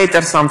classify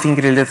later something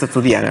related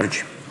to the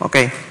energy.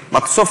 Okay?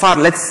 But so far,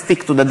 let's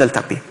stick to the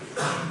delta P.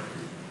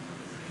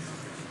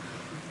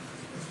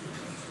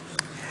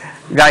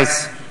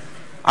 Guys,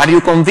 are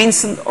you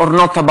convinced or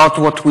not about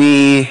what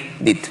we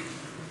did?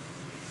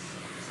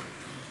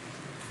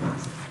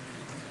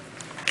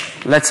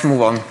 let's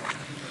move on.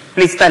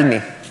 Please tell me.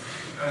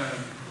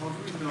 How do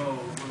we know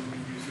when we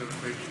use the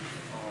equation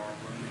or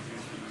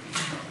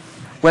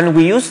when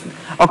we use the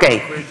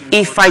Okay,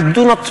 if I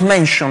do not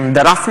mention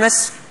the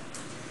roughness,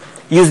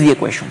 use the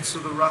equations. So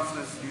the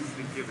roughness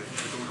usually given,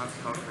 you don't have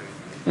to calculate.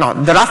 No,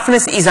 the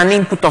roughness is an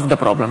input of the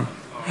problem.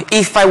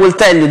 If I will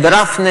tell you the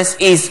roughness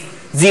is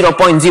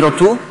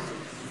 0.02,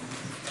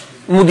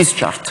 Moody's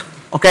chart,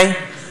 okay?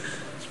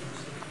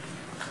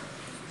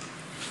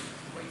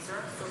 Wait,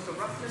 sir, so the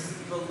roughness is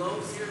below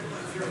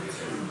 0.02,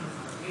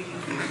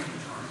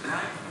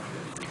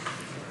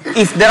 right?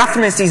 If the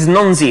roughness is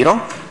non-zero,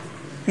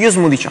 use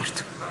Moody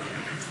chart.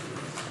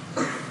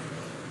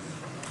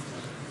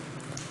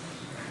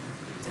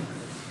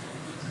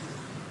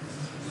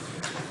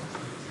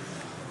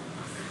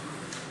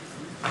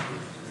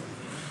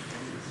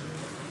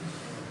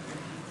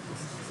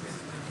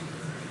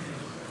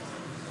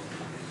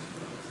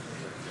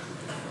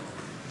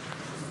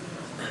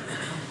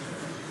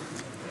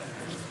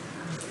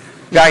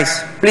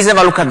 Guys, please have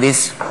a look at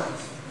this.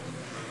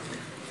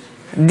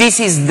 This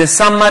is the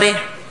summary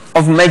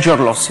of major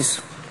losses,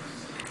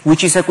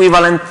 which is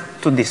equivalent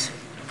to this.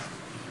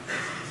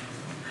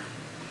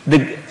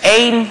 The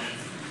aim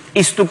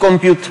is to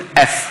compute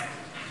F,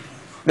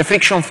 the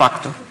friction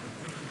factor.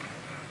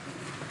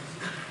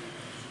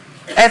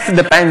 F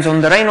depends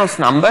on the Reynolds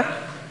number,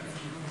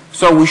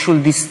 so we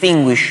should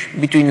distinguish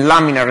between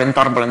laminar and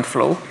turbulent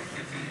flow,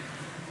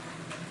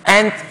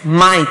 and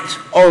might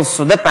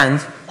also depend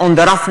on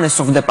the roughness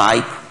of the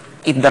pipe,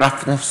 if the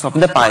roughness of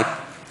the pipe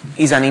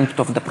is an input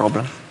of the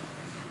problem.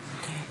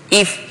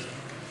 If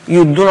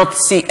you do not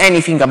see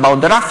anything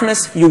about the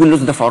roughness, you will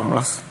lose the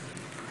formulas.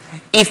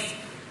 If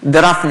the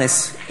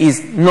roughness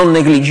is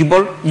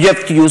non-negligible, you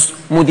have to use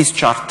Moody's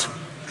chart.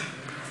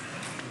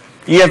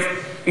 You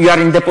are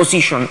in the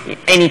position, in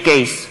any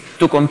case,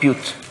 to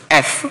compute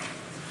F.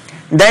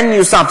 Then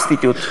you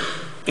substitute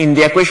in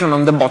the equation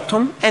on the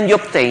bottom and you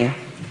obtain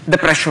the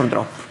pressure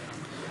drop.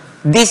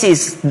 This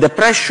is the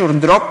pressure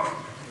drop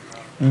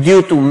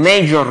due to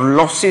major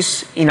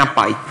losses in a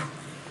pipe.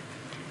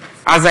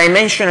 As I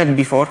mentioned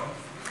before,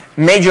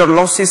 major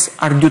losses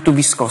are due to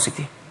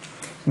viscosity.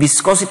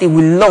 Viscosity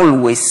will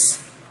always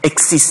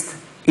exist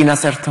in a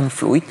certain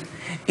fluid.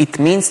 It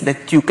means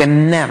that you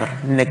can never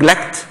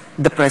neglect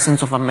the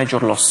presence of a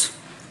major loss.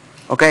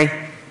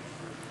 Okay?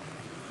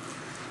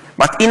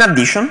 But in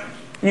addition,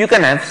 you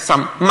can have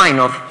some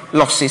minor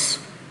losses,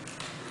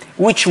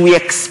 which we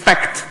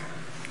expect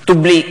to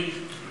be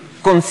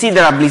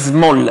considerably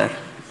smaller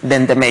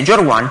than the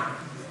major one,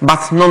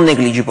 but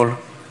non-negligible.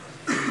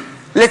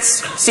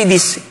 Let's see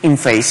this in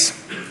phase.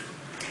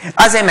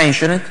 As I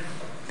mentioned,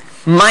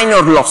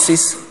 minor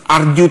losses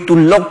are due to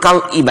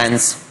local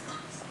events.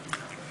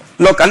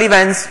 Local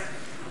events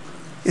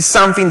is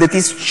something that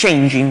is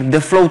changing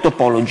the flow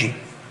topology.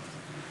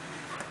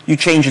 You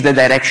change the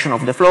direction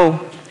of the flow,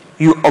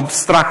 you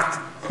obstruct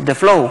the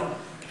flow,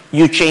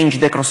 you change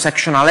the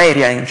cross-sectional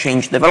area and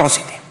change the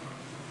velocity.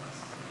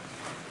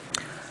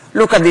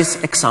 Look at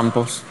these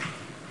examples.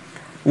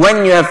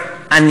 When you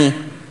have any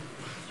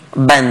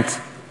bend,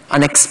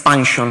 an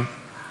expansion,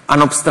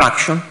 an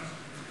obstruction,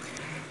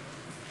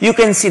 you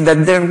can see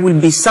that there will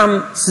be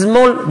some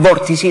small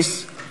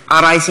vortices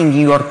arising in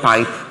your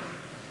pipe.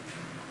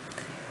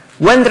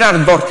 When there are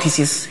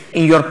vortices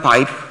in your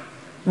pipe,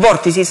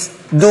 vortices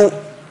do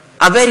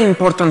a very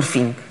important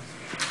thing.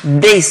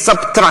 They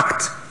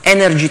subtract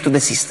energy to the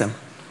system.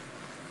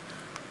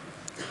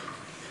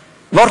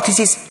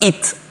 Vortices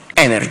eat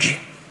energy.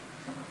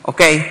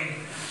 Okay?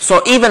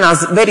 So even a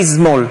very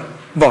small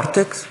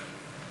vortex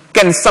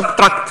can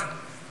subtract,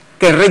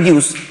 can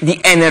reduce the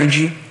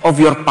energy of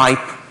your pipe.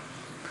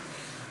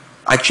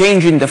 A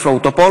change in the flow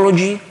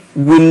topology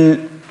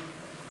will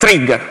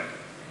trigger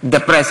the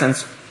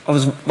presence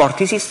of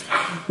vortices,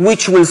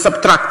 which will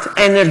subtract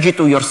energy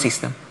to your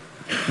system.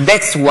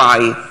 That's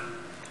why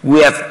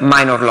we have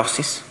minor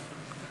losses.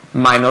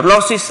 Minor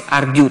losses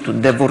are due to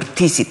the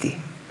vorticity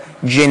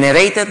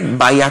generated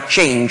by a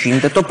change in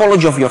the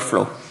topology of your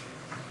flow.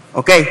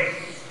 Okay?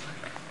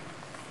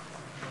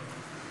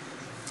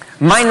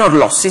 Minor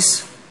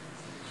losses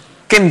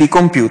can be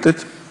computed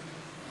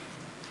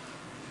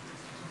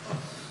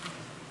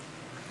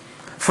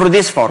through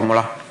this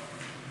formula.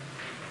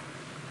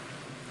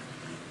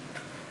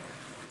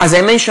 As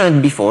I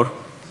mentioned before,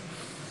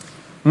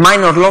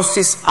 minor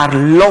losses are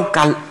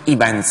local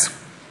events.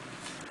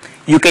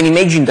 You can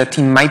imagine that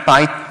in my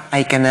pipe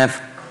I can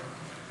have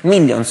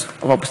millions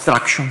of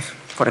obstructions,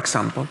 for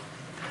example.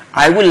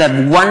 I will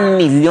have 1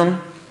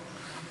 million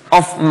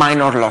of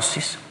minor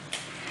losses.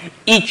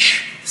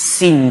 Each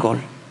single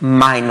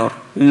minor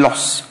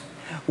loss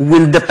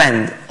will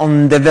depend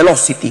on the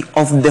velocity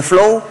of the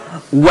flow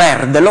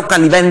where the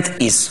local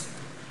event is.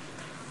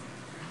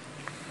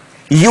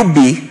 UB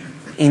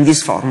in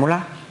this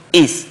formula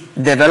is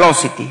the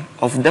velocity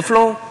of the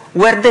flow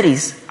where there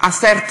is a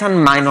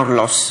certain minor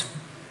loss.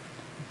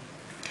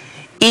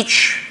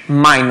 Each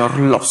minor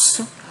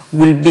loss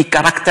will be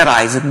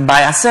characterized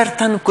by a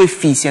certain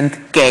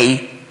coefficient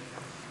K.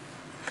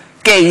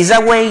 K is a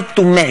way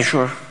to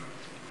measure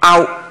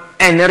how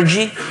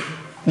energy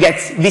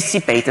gets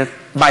dissipated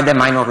by the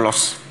minor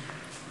loss.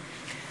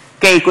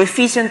 K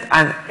coefficients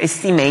are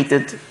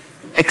estimated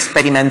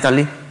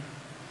experimentally.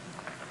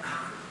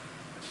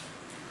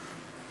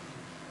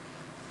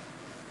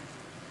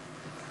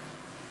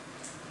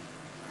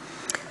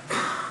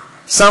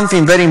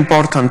 Something very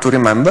important to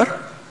remember,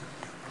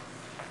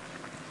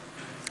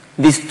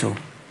 these two.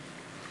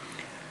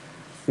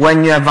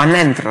 When you have an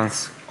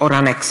entrance or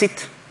an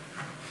exit,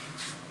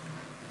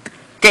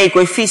 K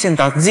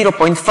coefficients are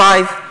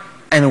 0.5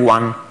 and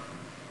 1,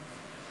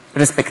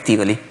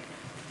 respectively.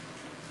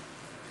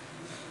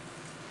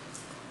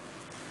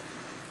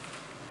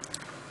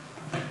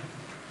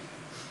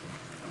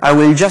 I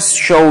will just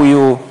show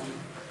you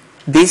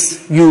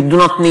this. You do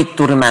not need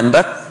to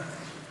remember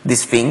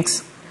these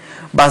things,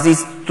 but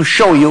it's to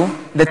show you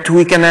that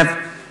we can have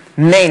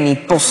many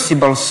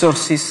possible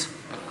sources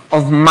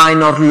of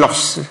minor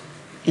loss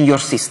in your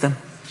system,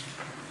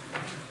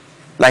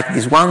 like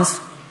these ones,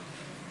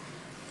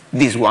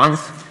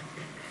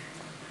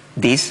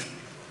 this.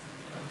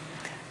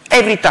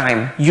 Every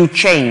time you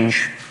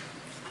change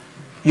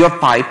your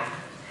pipe,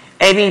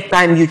 every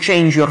time you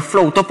change your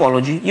flow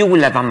topology, you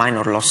will have a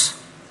minor loss.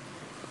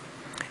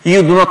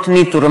 You do not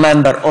need to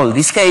remember all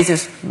these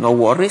cases, no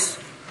worries.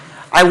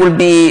 I will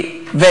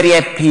be very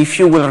happy if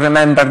you will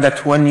remember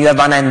that when you have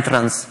an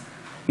entrance,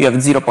 you have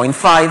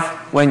 0.5,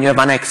 when you have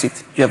an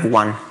exit, you have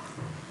 1.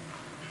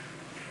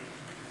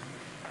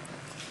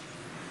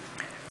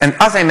 And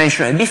as I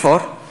mentioned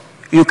before,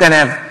 you can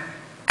have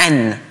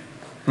n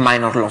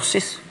minor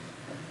losses.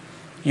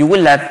 You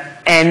will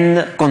have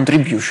n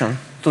contribution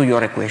to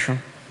your equation.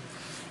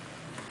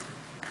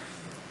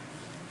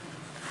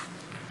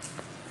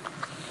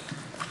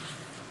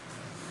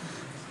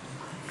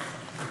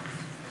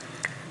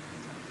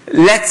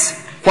 Let's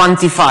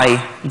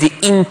quantify the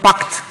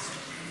impact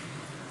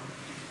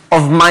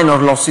of minor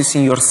losses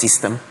in your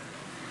system.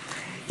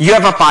 You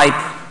have a pipe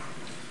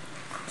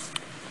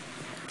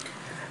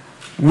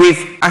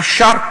with a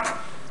sharp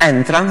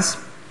entrance.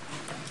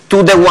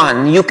 To the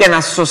one, you can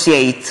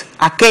associate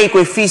a K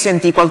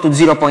coefficient equal to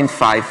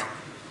 0.5.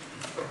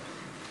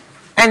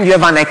 And you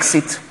have an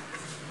exit.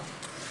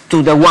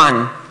 To the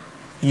one,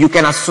 you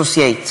can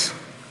associate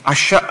a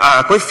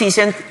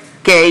coefficient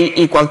K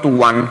equal to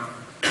 1.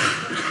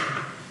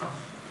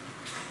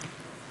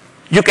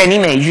 You can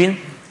imagine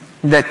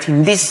that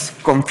in this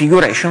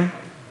configuration,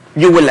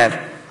 you will have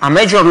a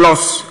major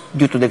loss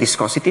due to the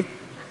viscosity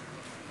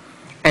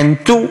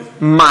and 2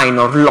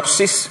 minor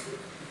losses,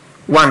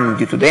 one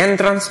due to the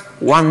entrance,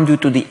 one due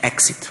to the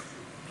exit.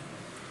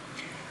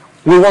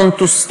 We want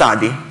to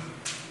study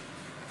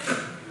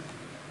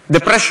the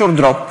pressure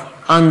drop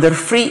under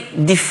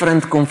 3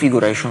 different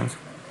configurations.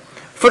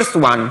 First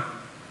one,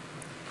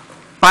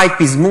 pipe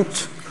is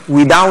smooth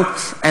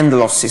without end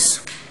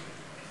losses.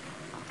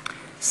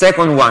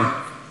 Second one,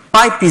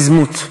 pipe is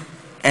smooth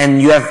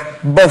and you have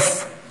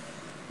both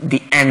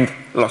the end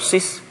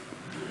losses.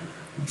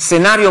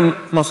 Scenario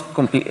most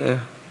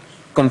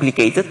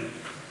complicated.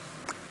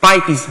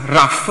 Pipe is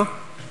rough.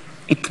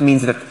 It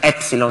means that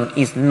epsilon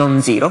is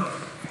non-zero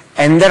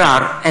and there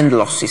are end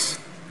losses.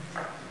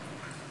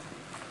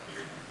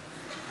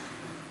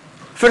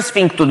 First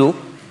thing to do,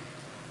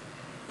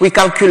 we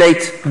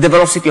calculate the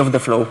velocity of the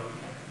flow.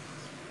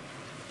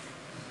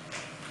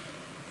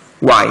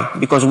 Why?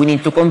 Because we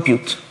need to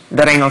compute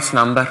the Reynolds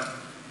number.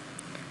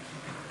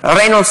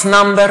 Reynolds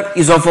number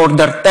is of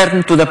order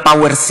 10 to the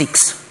power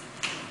 6.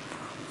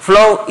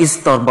 Flow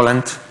is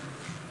turbulent.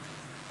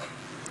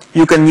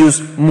 You can use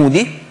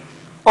Moody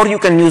or you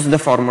can use the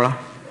formula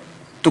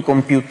to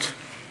compute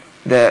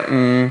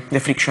the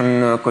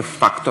friction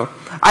factor.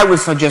 I will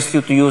suggest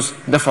you to use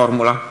the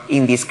formula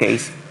in this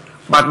case,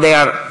 but they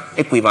are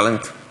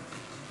equivalent.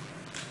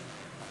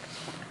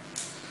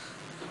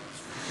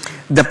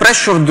 The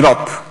pressure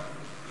drop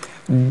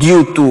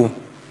due to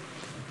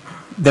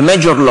the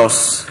major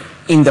loss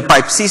in the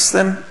pipe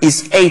system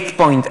is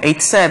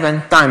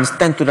 8.87 times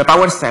 10 to the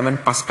power 7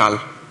 Pascal.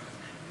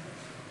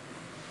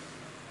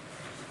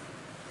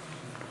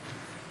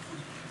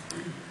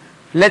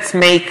 Let's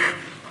make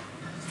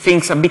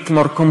things a bit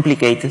more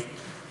complicated.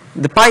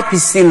 The pipe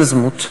is still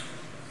smooth,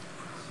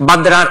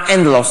 but there are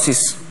end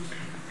losses.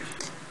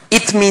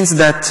 It means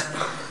that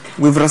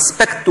with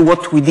respect to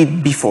what we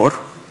did before,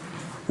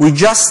 we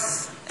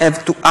just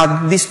have to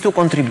add these 2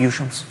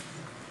 contributions.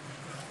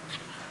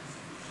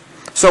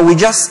 So we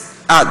just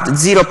add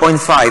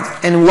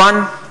 0.5 and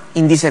 1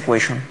 in this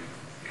equation.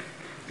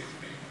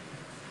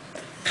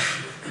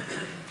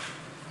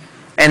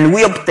 And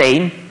we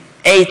obtain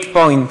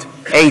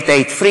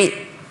 8.883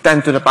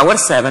 10 to the power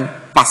 7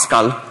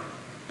 Pascal.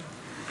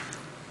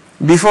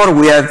 Before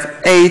we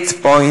have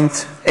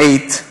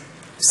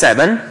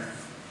 8.87.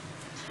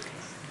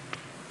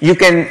 You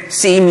can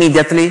see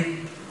immediately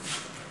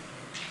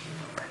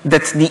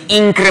that the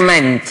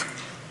increment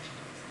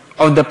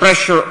of the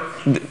pressure,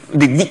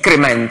 the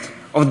decrement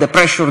of the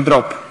pressure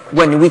drop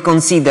when we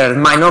consider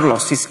minor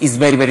losses is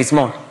very, very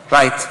small,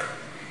 right?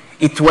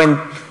 It went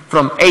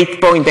from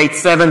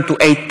 8.87 to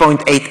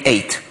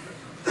 8.88.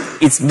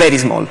 it's very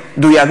small.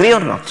 Do you agree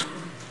or not?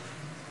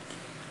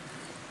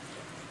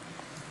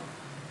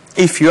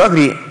 If you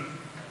agree,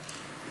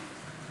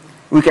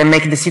 we can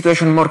make the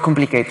situation more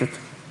complicated.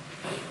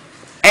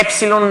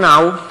 Epsilon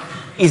now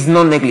is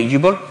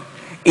non-negligible.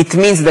 It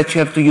means that you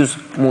have to use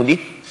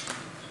Moody.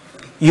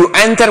 You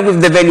enter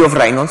with the value of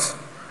Reynolds,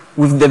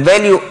 with the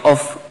value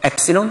of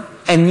epsilon,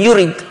 and you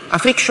read a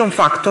friction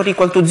factor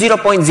equal to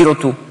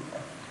 0.02,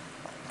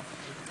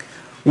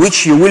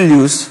 which you will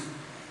use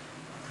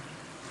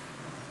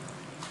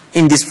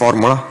in this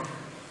formula.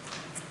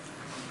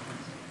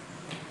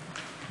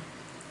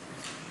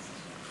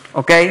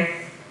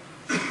 Okay?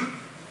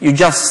 You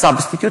just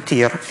substitute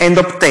here and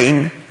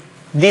obtain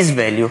this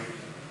value.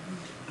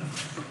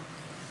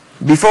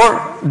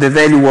 Before, the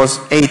value was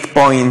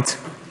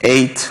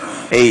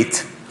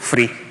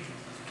 8.883.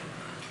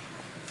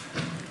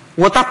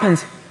 What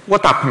happened?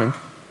 What happened?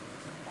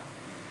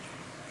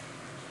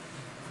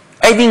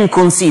 Having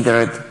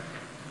considered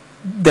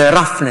the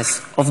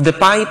roughness of the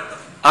pipe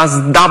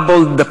has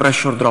doubled the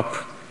pressure drop.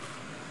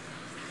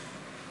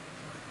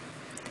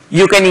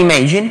 You can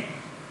imagine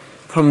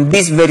from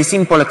this very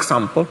simple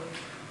example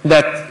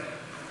that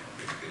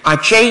a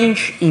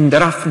change in the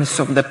roughness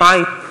of the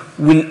pipe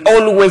will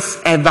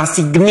always have a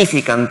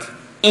significant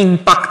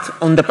impact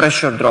on the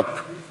pressure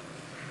drop,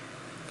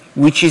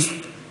 which is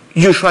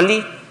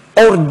usually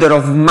order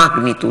of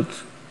magnitude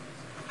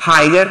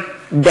higher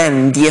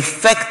than the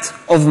effect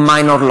of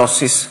minor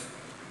losses.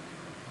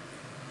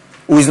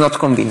 Who is not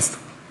convinced?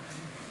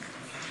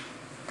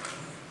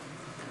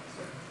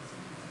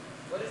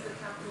 What is the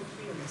capital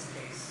Q in this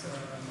case?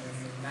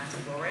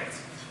 Massive flow rate?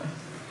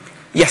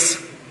 Yes.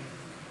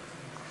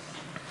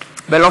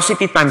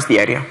 Velocity times the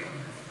area,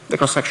 the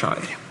cross-sectional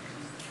area.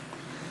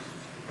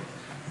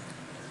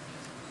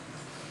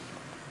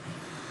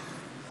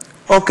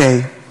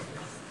 Okay.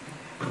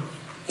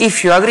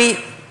 If you agree,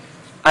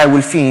 I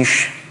will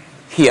finish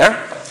here.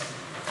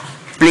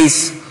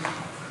 Please,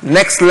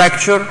 next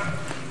lecture,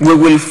 we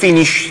will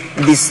finish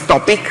this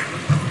topic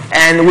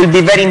and will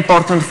be very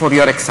important for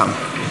your exam.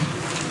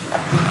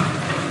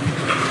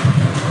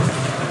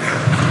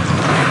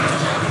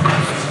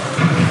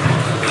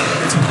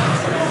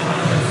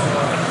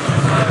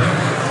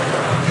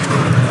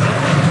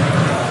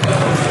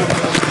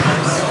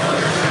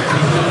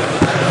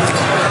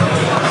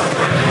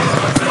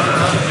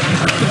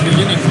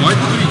 Why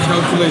did we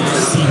calculate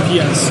CP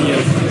and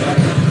CF?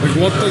 Like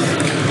what does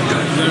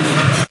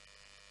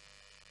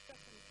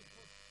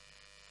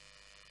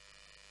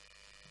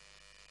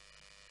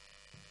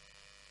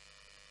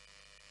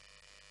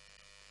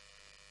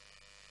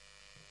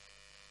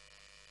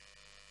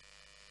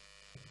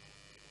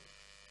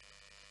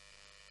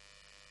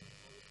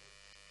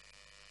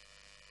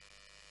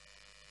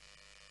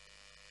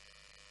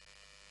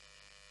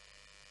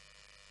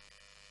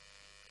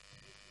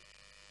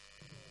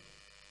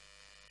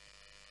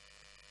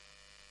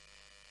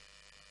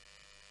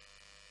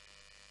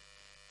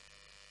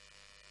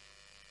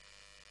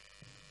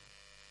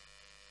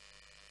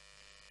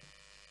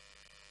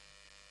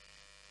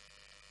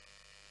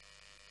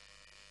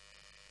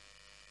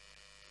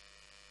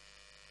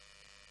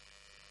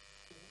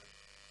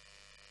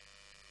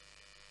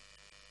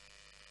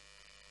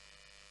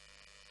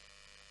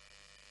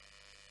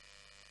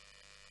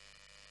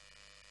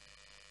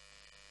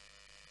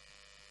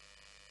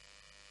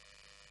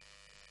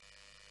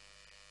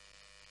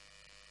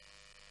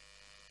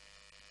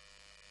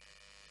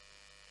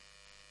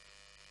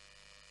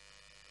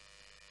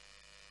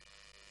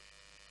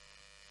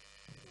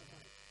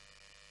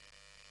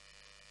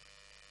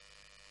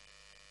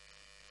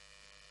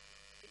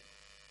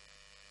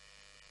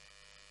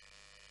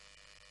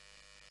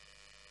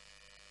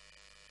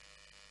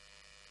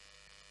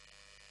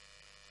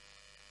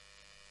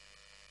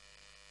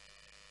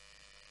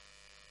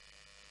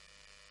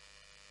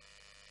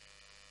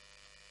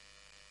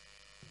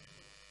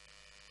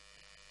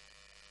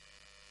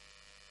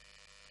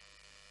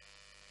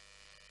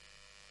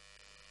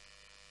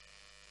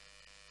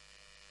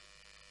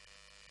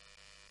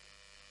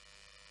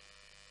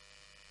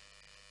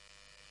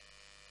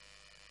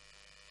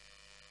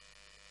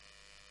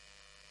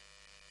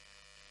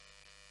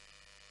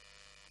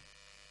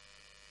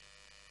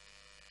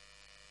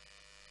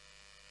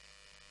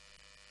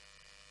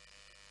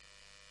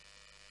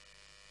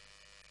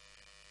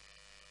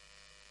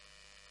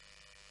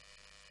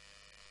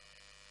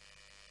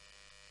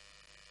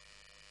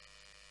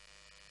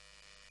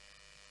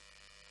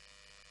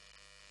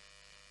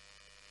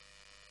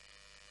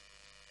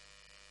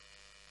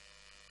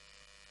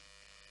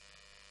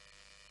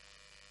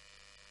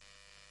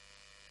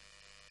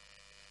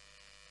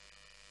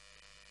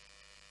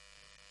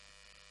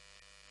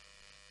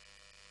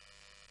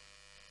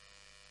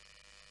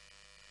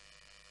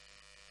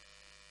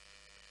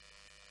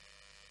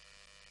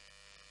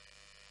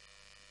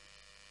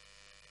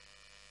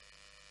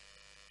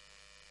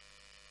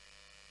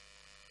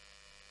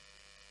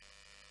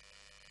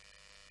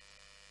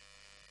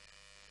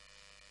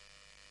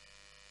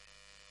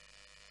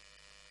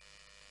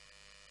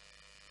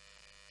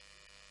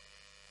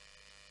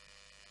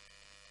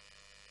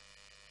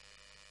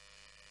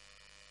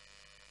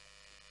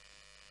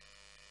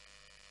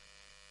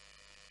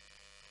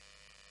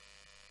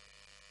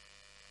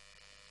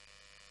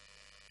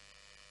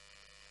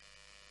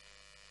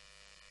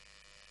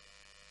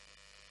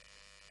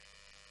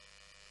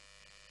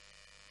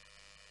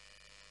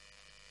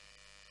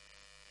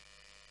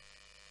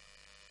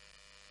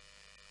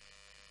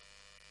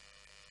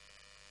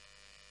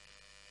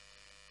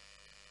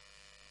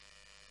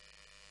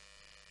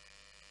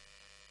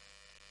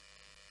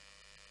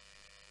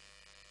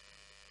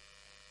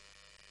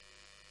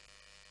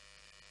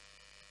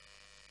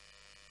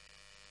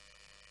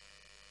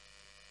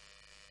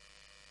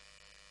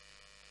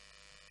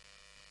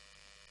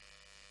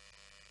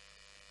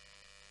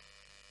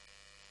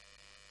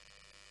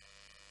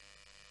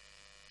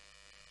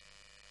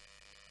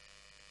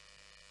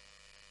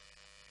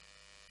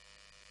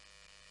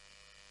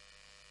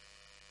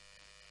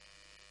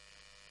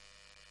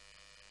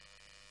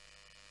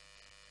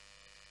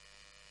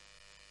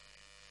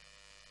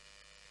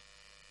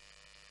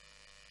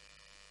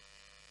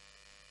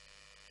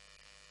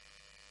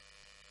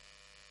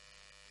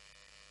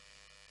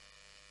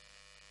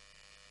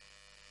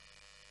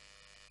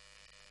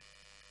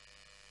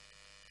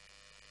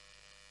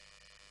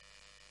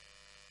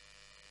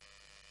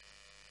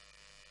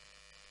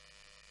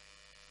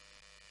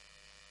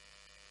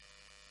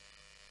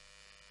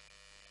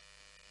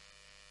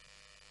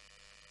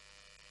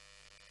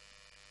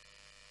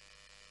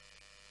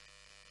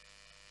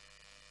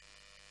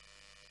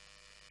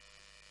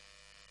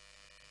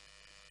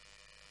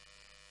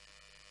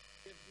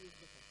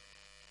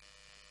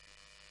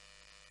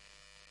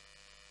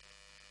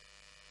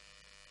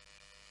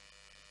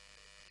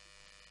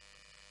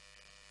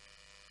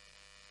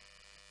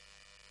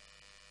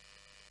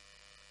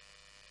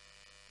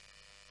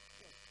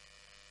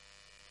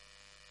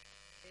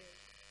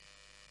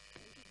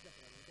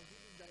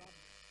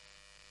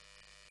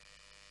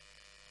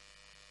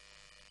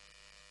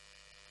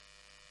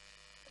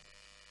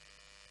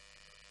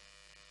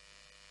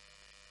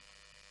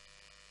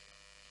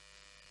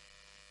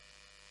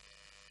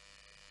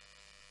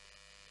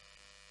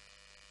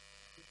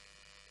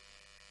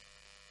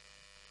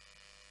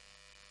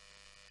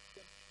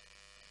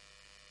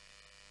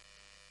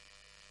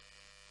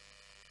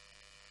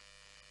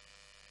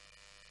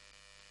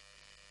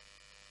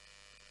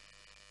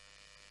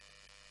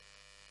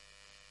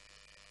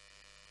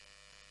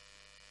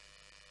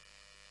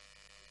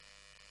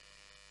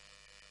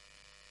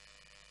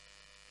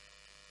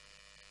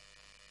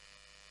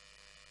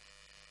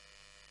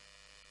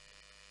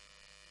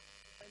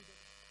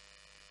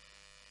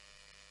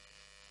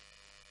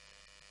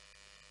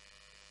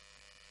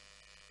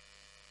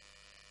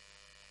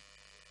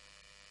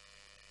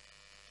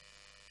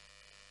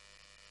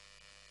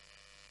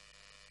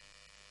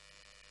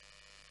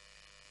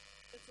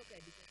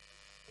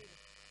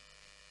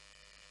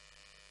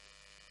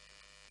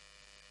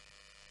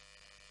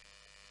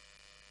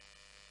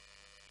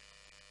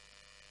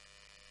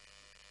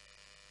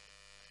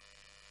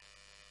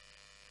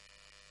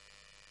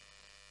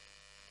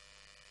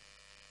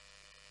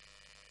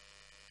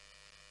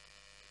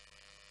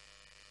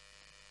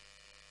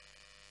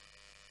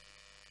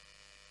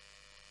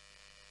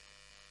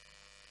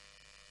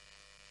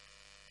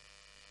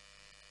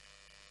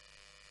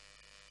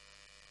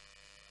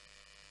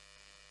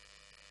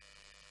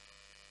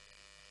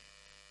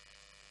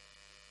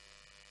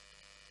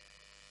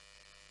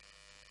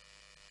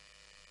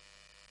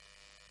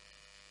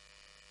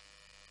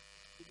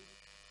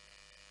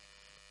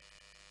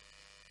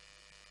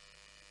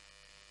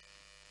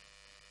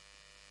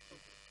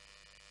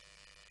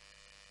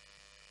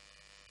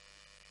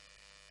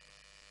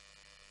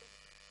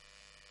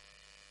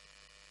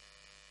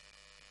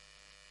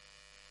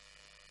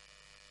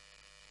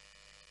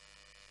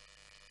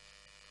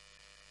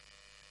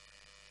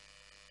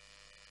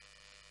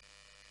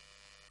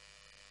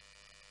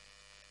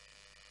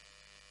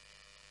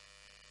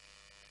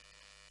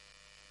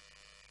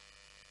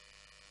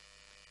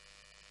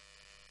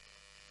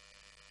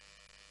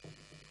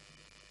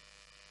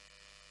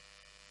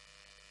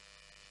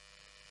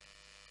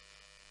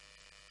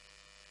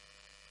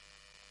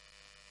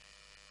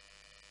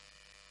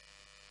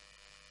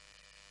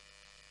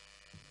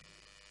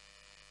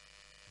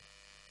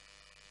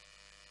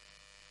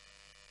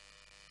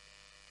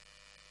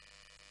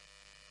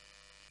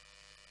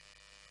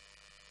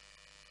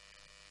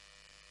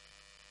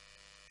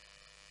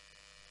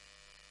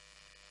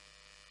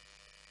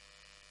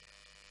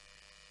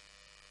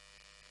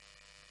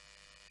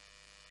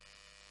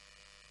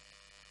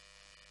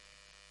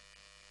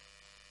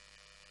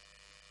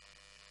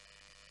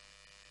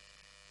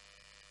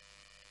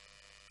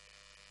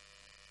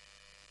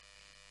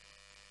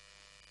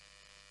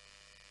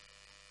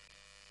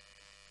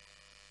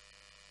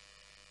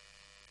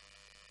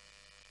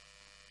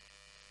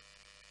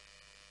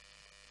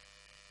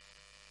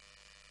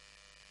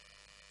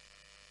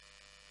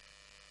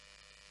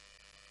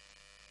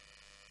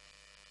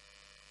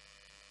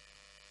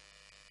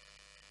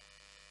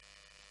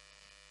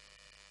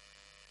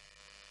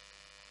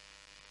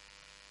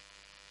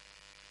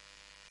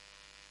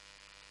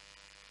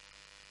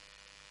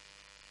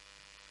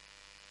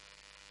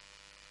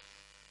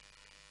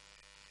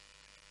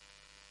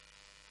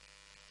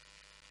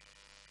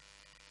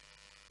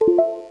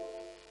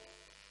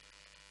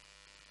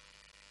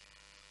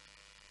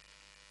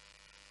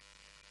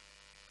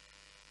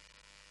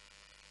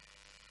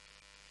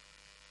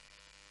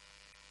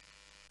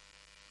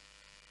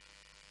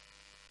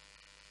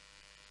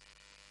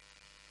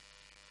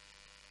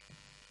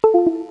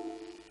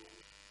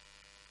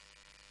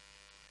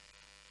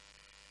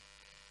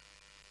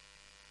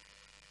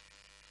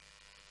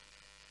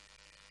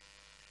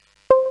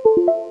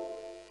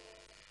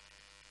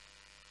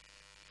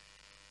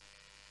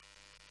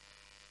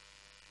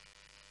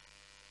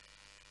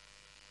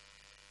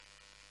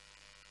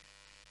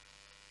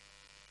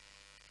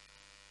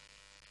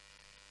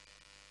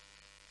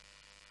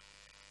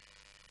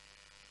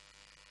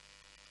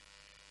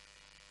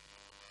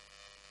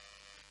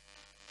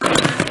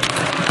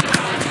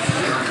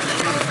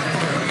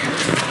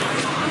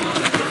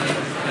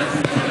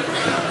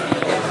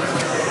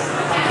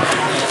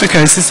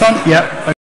Okay, is this on? Yeah.